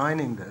with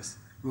signing this,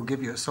 we'll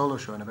give you a solo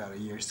show in about a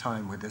year's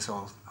time, where this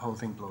whole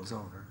thing blows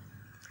over.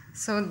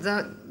 So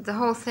the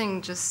whole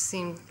thing just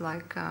seemed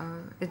like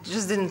it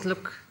just didn't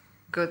look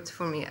good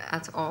for me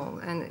at all,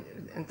 and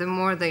the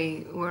more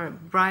they were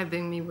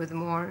bribing me with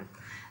more.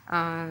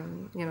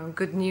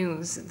 Good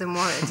news. The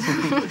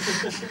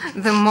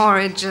more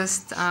it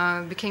just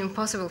became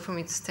impossible for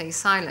me to stay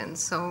silent.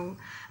 So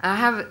I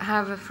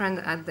have a friend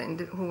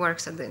who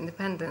works at the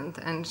Independent,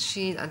 and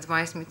she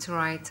advised me to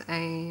write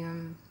a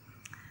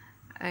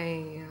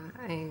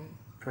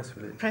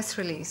press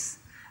release,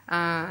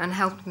 and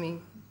helped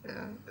me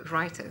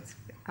write it.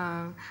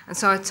 And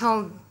so I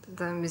told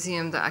the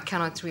museum that I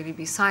cannot really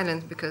be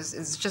silent because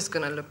it's just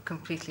going to look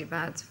completely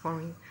bad for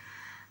me.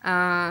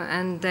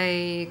 And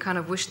they kind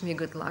of wished me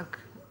good luck.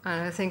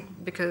 And I think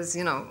because,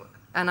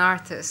 an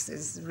artist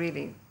is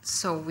really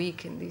so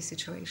weak in these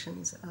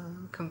situations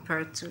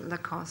compared to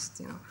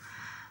Lacoste,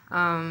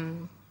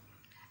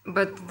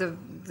 But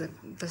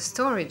the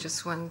story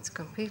just went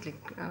completely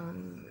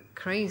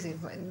crazy.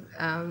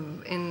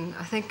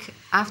 I think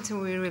after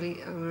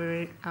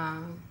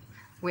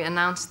we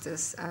announced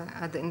this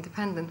at the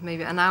Independent,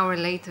 maybe an hour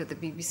later the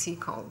BBC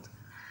called.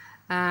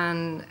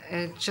 And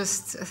I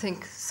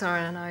think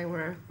Søren and I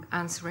were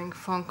answering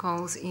phone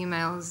calls,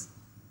 emails,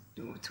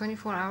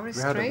 24 hours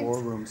straight. We had a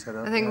war room set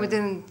up. I think we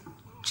didn't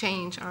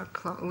change our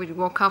clothes. We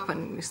woke up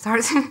and we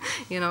started,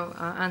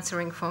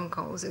 answering phone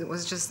calls. It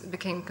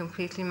became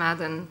completely mad.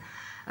 And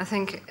I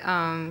think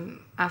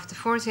after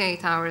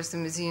 48 hours, the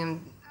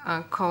museum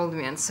called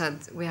me and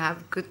said, "We have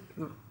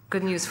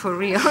good news for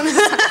real."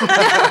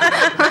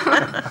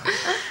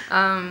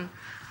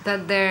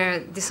 That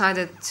they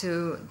decided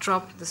to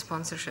drop the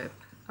sponsorship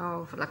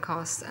of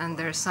Lacoste, and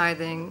they're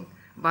siding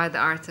by the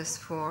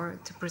artist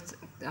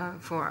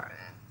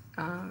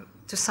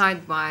to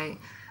side by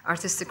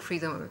artistic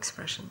freedom of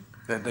expression.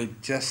 That they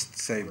just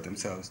saved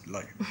themselves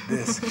like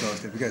this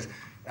closely, because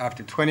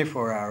after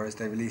 24 hours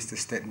they released a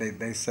statement.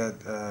 They said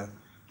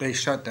they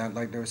shut down.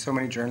 Like, there were so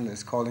many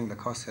journalists calling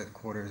Lacoste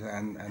headquarters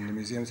and the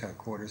museum's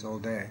headquarters all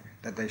day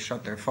that they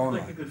shut their phone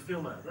line. Make a good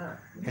film out of that.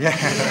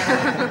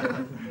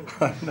 Yeah.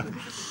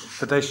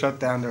 But they shut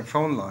down their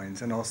phone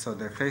lines, and also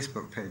their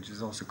Facebook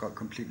pages also got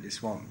completely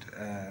swamped.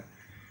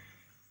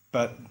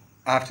 But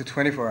after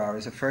 24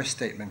 hours, a first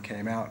statement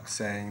came out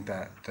saying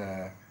that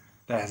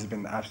there has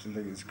been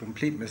absolutely a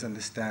complete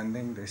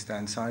misunderstanding. They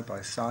stand side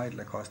by side,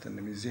 Lacoste and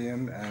the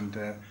museum, and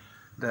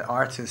the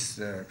artist's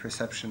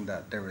perception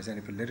that there was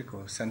any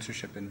political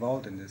censorship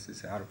involved in this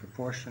is out of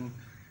proportion.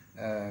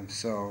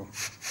 So,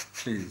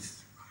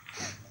 please.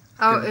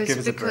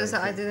 It's because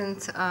I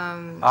didn't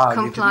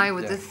comply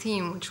with the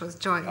theme, which was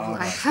joy of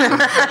life.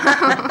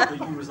 That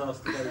you was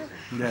asked to go to.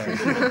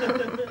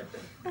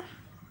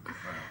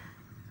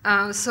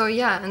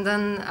 Yeah. And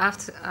then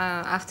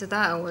after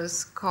that, I was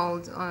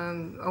called.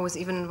 I was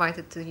even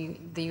invited to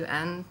the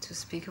UN to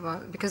speak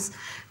about, because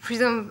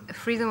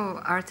freedom of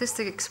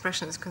artistic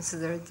expression is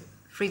considered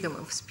freedom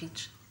of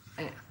speech.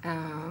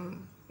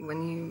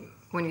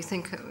 When you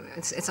think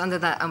it's under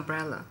that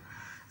umbrella,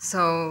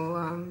 so.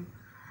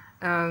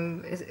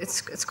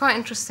 It's quite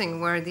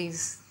interesting where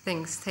these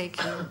things take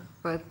you,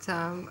 but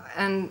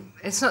and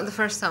it's not the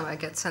first time I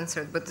get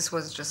censored, but this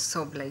was just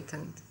so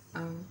blatant,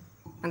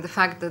 and the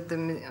fact that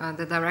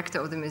the director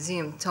of the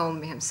museum told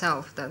me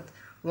himself that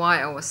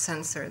why I was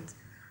censored,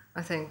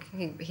 I think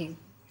he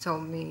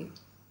told me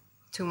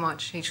too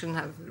much. He shouldn't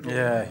have.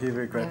 Yeah, he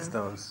regrets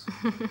those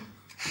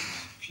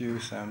few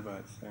sound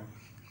bites there.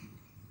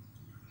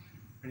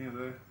 Any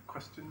other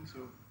questions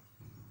or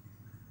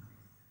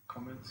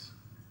comments?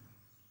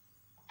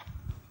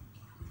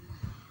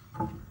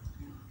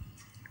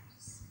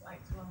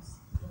 Like to ask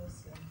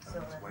Larissa and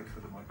Søren. Wait for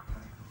the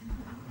microphone.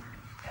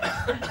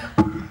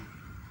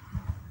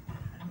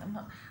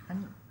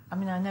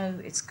 I know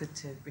it's good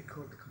to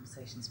record the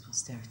conversations for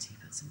posterity,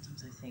 but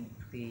sometimes I think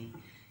the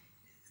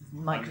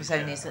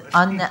microphone is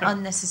an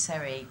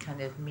unnecessary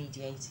kind of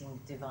mediating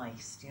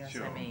device. Do you know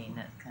what I mean?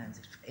 That kind of,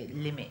 it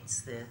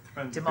limits the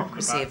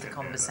democracy of the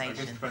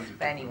conversation. But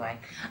anyway,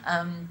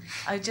 I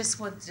would just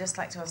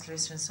like to ask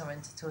Larissa and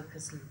Søren to talk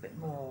us a little bit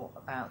more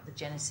about the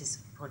genesis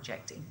of the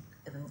project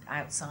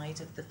outside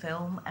of the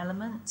film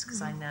element,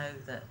 because I know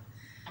that.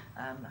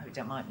 I hope you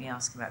don't mind me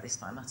asking about this,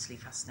 but I'm utterly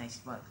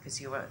fascinated by it, because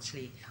you're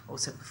actually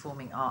also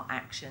performing art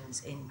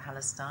actions in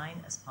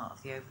Palestine as part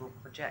of the overall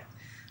project.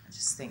 I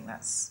just think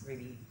that's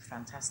really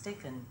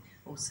fantastic, and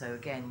also,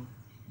 again,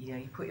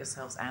 you put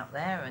yourselves out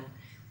there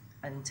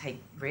and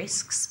take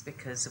risks,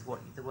 because of what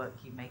the work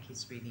you make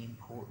is really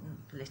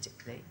important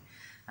politically.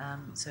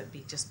 So it'd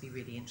be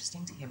really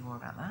interesting to hear more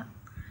about that.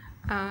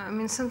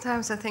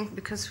 Sometimes I think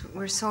because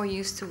we're so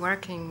used to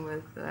working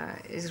with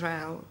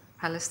Israel,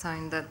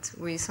 Palestine, that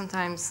we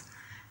sometimes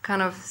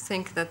kind of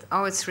think that,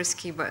 it's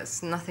risky,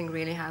 but nothing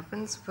really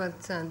happens.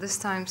 But this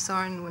time,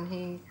 Søren, when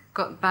he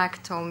got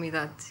back told me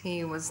that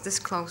he was this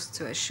close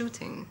to a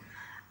shooting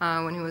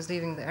when he was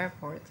leaving the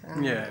airport.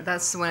 And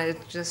that's when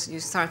you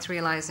start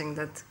realizing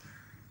that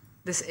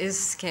this is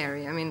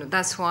scary. I mean,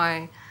 that's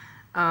why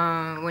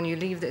when you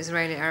leave the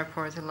Israeli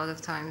airport, a lot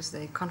of times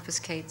they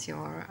confiscate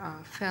your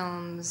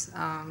films.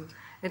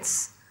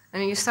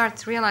 And you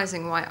start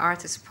realizing why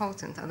art is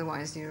potent.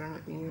 Otherwise,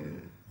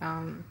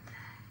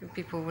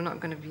 people were not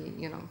going to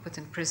be, put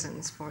in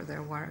prisons for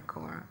their work.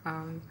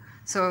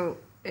 So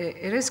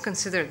it is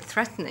considered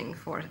threatening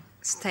for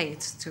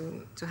states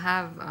to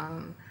have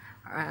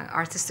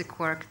artistic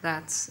work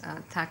that's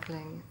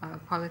tackling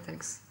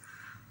politics.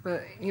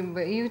 But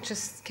you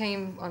just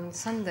came on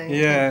Sunday.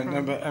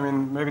 Yeah, but I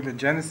mean, maybe the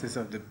genesis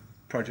of the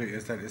project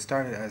is that it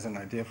started as an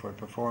idea for a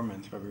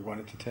performance where we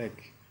wanted to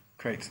take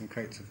crates and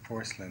crates of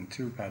porcelain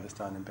to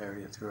Palestine and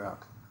bury it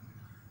throughout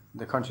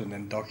the country and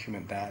then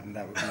document that, and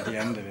that would be the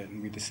end of it.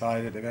 And we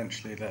decided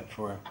eventually that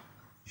for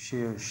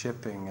sheer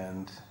shipping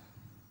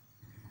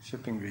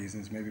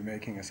reasons, maybe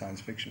making a science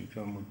fiction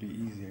film would be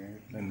easier.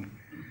 And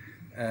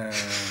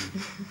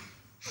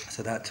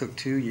so that took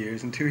 2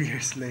 years, and 2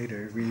 years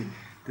later we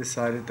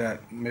decided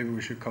that maybe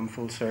we should come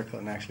full circle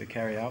and actually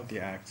carry out the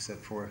act set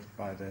forth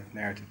by the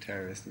narrative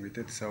terrorists. And we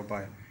did so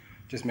by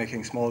just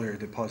making smaller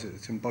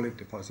deposits, symbolic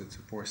deposits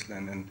of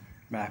porcelain, and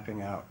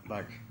mapping out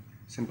like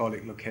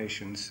symbolic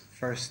locations.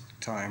 First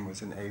time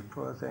was in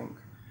April, I think,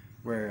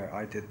 where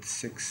I did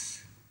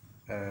 6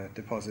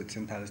 deposits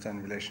in Palestine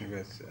in relation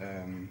with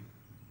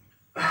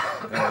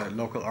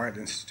local art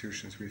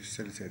institutions. We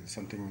facilitated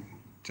something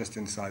just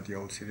inside the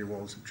old city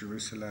walls of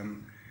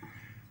Jerusalem,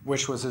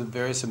 which was a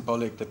very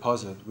symbolic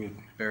deposit. We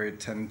buried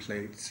 10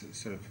 plates,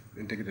 sort of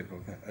indicative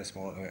of a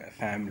small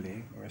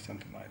family or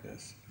something like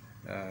this.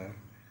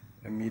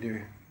 A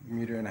meter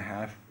and a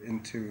half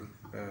into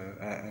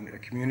a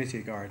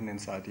community garden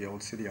inside the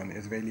old city on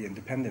Israeli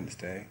Independence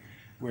Day,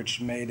 which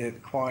made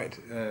it quite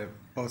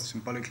both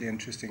symbolically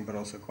interesting but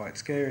also quite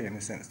scary in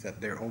the sense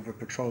that they're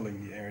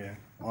over-patrolling the area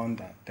on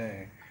that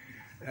day.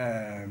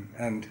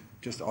 And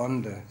just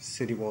on the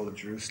city wall of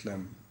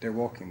Jerusalem, they're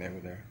walking there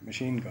with their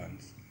machine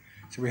guns.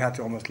 So we had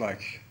to almost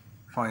like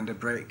find a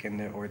break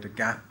in or the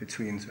gap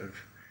between sort of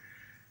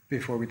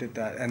before we did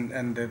that.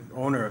 And the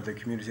owner of the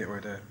community, or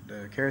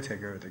the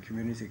caretaker of the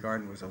community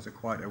garden, was also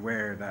quite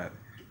aware that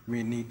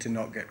we need to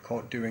not get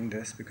caught doing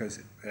this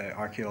because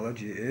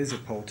archaeology is a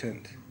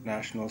potent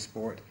national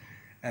sport,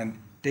 and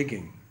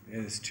digging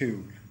is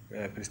too.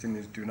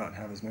 Palestinians do not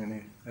have as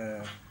many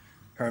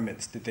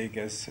permits to dig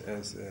as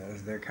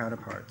their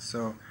counterparts.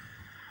 So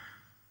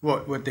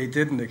what they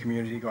did in the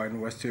community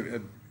garden was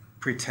to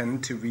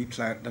pretend to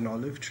replant an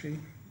olive tree.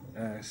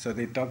 So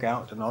they dug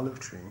out an olive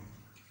tree,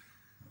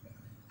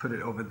 put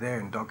it over there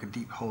and dug a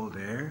deep hole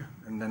there,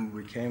 and then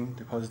we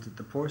deposited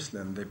the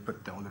porcelain. They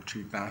put the olive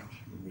tree back,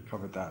 and we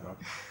covered that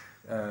up.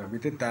 We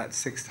did that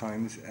 6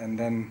 times, and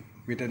then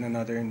we did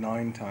another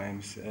 9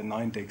 times,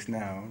 9 digs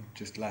now,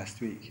 just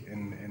last week,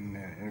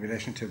 in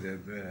relation to the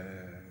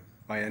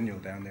biennial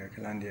down there,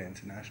 Kalandia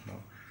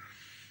International,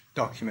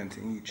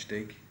 documenting each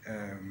dig.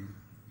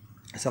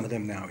 Some of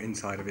them now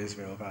inside of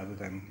Israel rather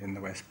than in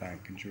the West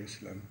Bank and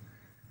Jerusalem,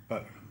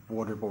 but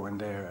waterborne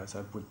there, as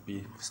I would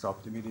be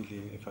stopped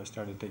immediately if I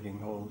started digging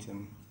holes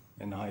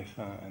in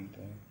Haifa and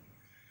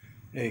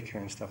Acre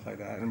and stuff like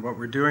that. And what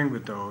we're doing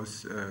with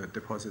those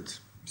deposits,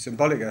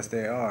 symbolic as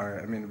they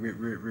are, I mean,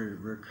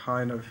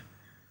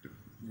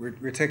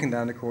 we're taking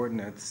down the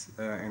coordinates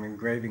and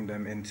engraving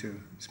them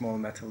into small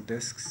metal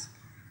discs,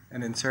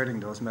 and inserting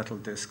those metal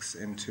discs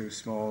into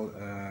small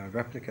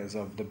replicas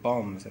of the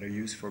bombs that are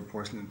used for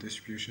porcelain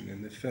distribution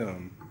in the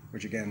film,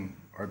 which again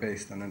are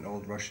based on an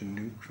old Russian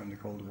nuke from the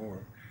Cold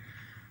War,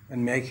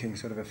 and making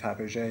sort of a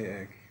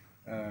Fabergé egg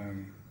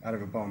out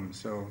of a bomb.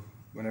 So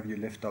whenever you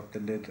lift up the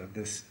lid of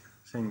this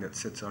thing that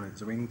sits on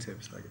its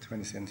wingtips, like a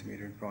 20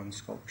 centimeter bronze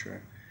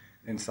sculpture,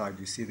 inside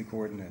you see the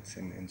coordinates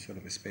in sort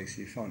of a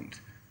spacey font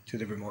to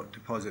the remote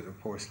deposit of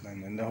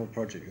porcelain. And the whole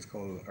project is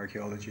called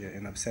Archaeologia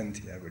in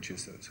Absentia, which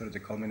is sort of the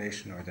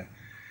culmination or the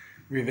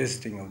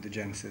revisiting of the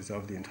genesis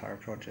of the entire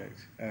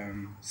project.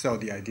 So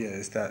the idea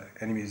is that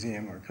any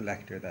museum or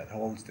collector that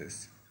holds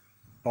this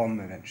bomb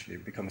eventually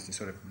becomes the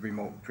sort of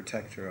remote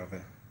protector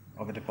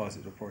of a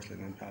deposit of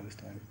porcelain in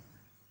Palestine.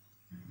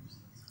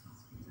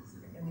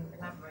 And your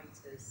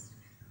collaborators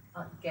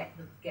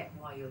get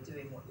why you're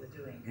doing what you're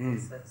doing,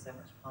 because that's so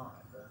much part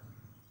of the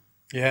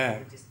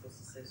discourse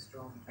is so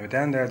strong.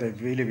 Down there, they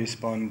really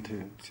respond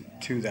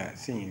to that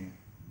theme,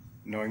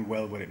 knowing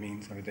well what it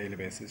means on a daily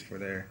basis for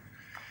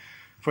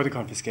the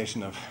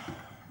confiscation of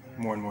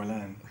more and more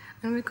land.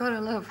 And we got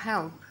a lot of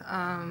help.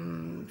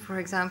 For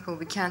example,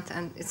 we can't,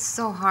 and it's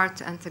so hard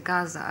to enter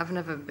Gaza. I've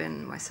never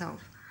been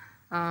myself,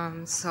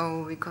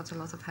 so we got a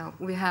lot of help.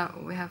 We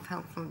have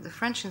help from the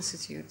French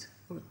Institute,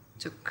 who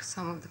took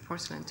some of the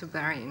porcelain to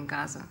bury in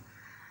Gaza.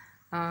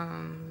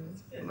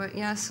 But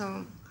yeah,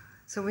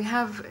 so we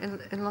have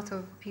a lot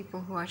of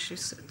people who actually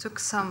took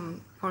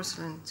some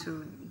porcelain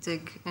to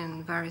dig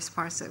in various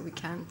parts that we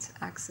can't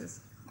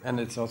access. And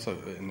it's also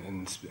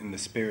in the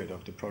spirit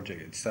of the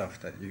project itself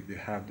that you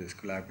have this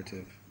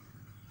collaborative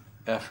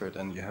effort,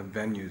 and you have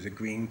venues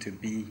agreeing to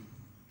be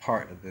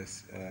part of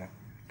this.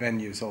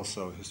 Venues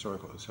also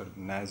historical, sort of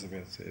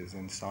Nazareth is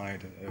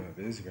inside of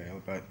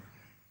Israel, but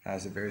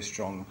has a very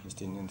strong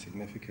Palestinian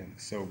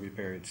significance. So we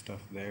buried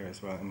stuff there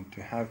as well, and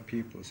to have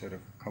people sort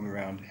of come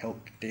around,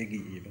 help dig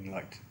even,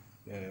 like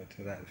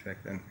to that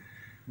effect, and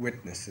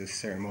witness this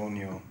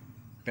ceremonial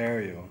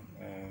burial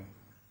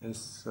is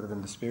sort of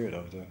in the spirit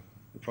of the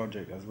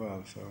project as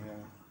well. So yeah.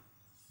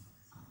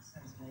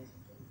 Sounds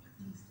amazing.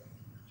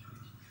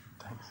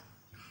 Thanks.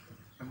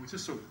 And we're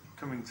just sort of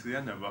coming to the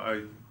end now,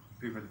 but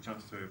we've had a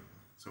chance to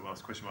sort of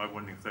ask a question. I was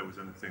wondering if there was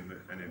anything that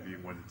any of you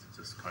wanted to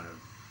just kind of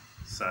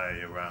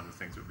say around the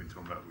things we've been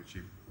talking about, which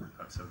you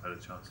perhaps have had a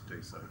chance to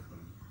do so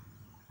from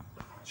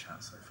the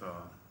chat so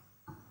far.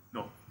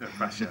 No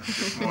pressure,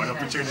 just more an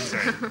opportunity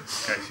in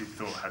case you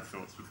had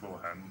thoughts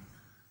beforehand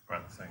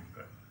around the thing.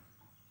 But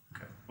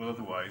okay. Well,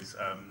 otherwise,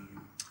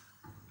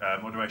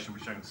 moderation will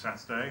be shown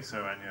Saturday,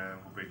 so Anja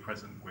will be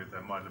present with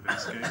Maya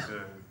Levinsky,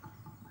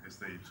 who's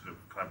the sort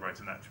of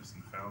collaborator and actress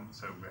in the film.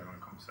 So we'll be having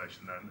a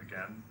conversation then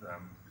again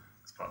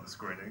as part of the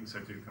screening. So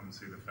do come and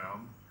see the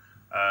film.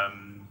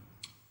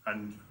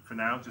 And for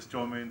now, just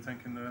join me in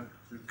thanking our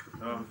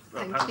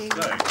panel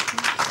today.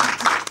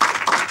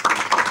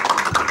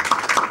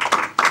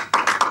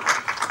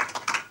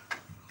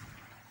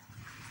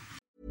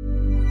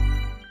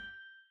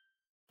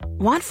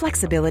 Want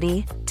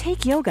flexibility?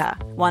 Take yoga.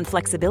 Want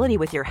flexibility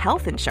with your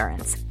health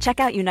insurance? Check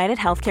out United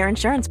Healthcare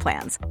Insurance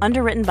Plans.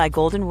 Underwritten by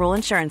Golden Rule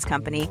Insurance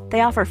Company, they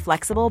offer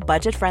flexible,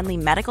 budget-friendly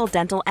medical,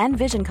 dental, and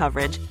vision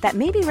coverage that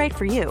may be right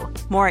for you.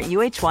 More at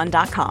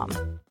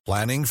uh1.com.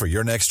 Planning for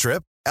your next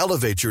trip?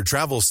 Elevate your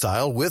travel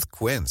style with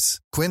Quince.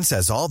 Quince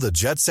has all the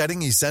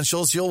jet-setting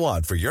essentials you'll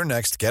want for your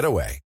next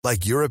getaway,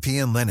 like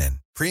European linen,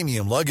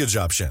 premium luggage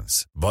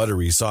options,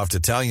 buttery soft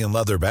Italian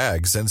leather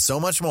bags, and so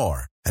much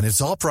more. And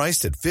it's all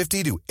priced at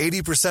 50 to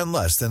 80%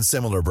 less than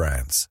similar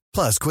brands.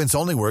 Plus, Quince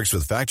only works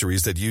with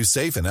factories that use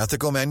safe and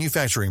ethical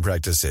manufacturing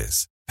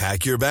practices.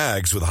 Pack your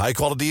bags with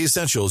high-quality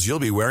essentials you'll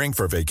be wearing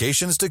for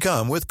vacations to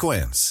come with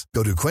Quince.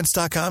 Go to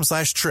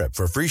quince.com/trip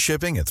for free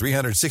shipping and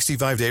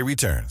 365-day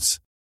returns.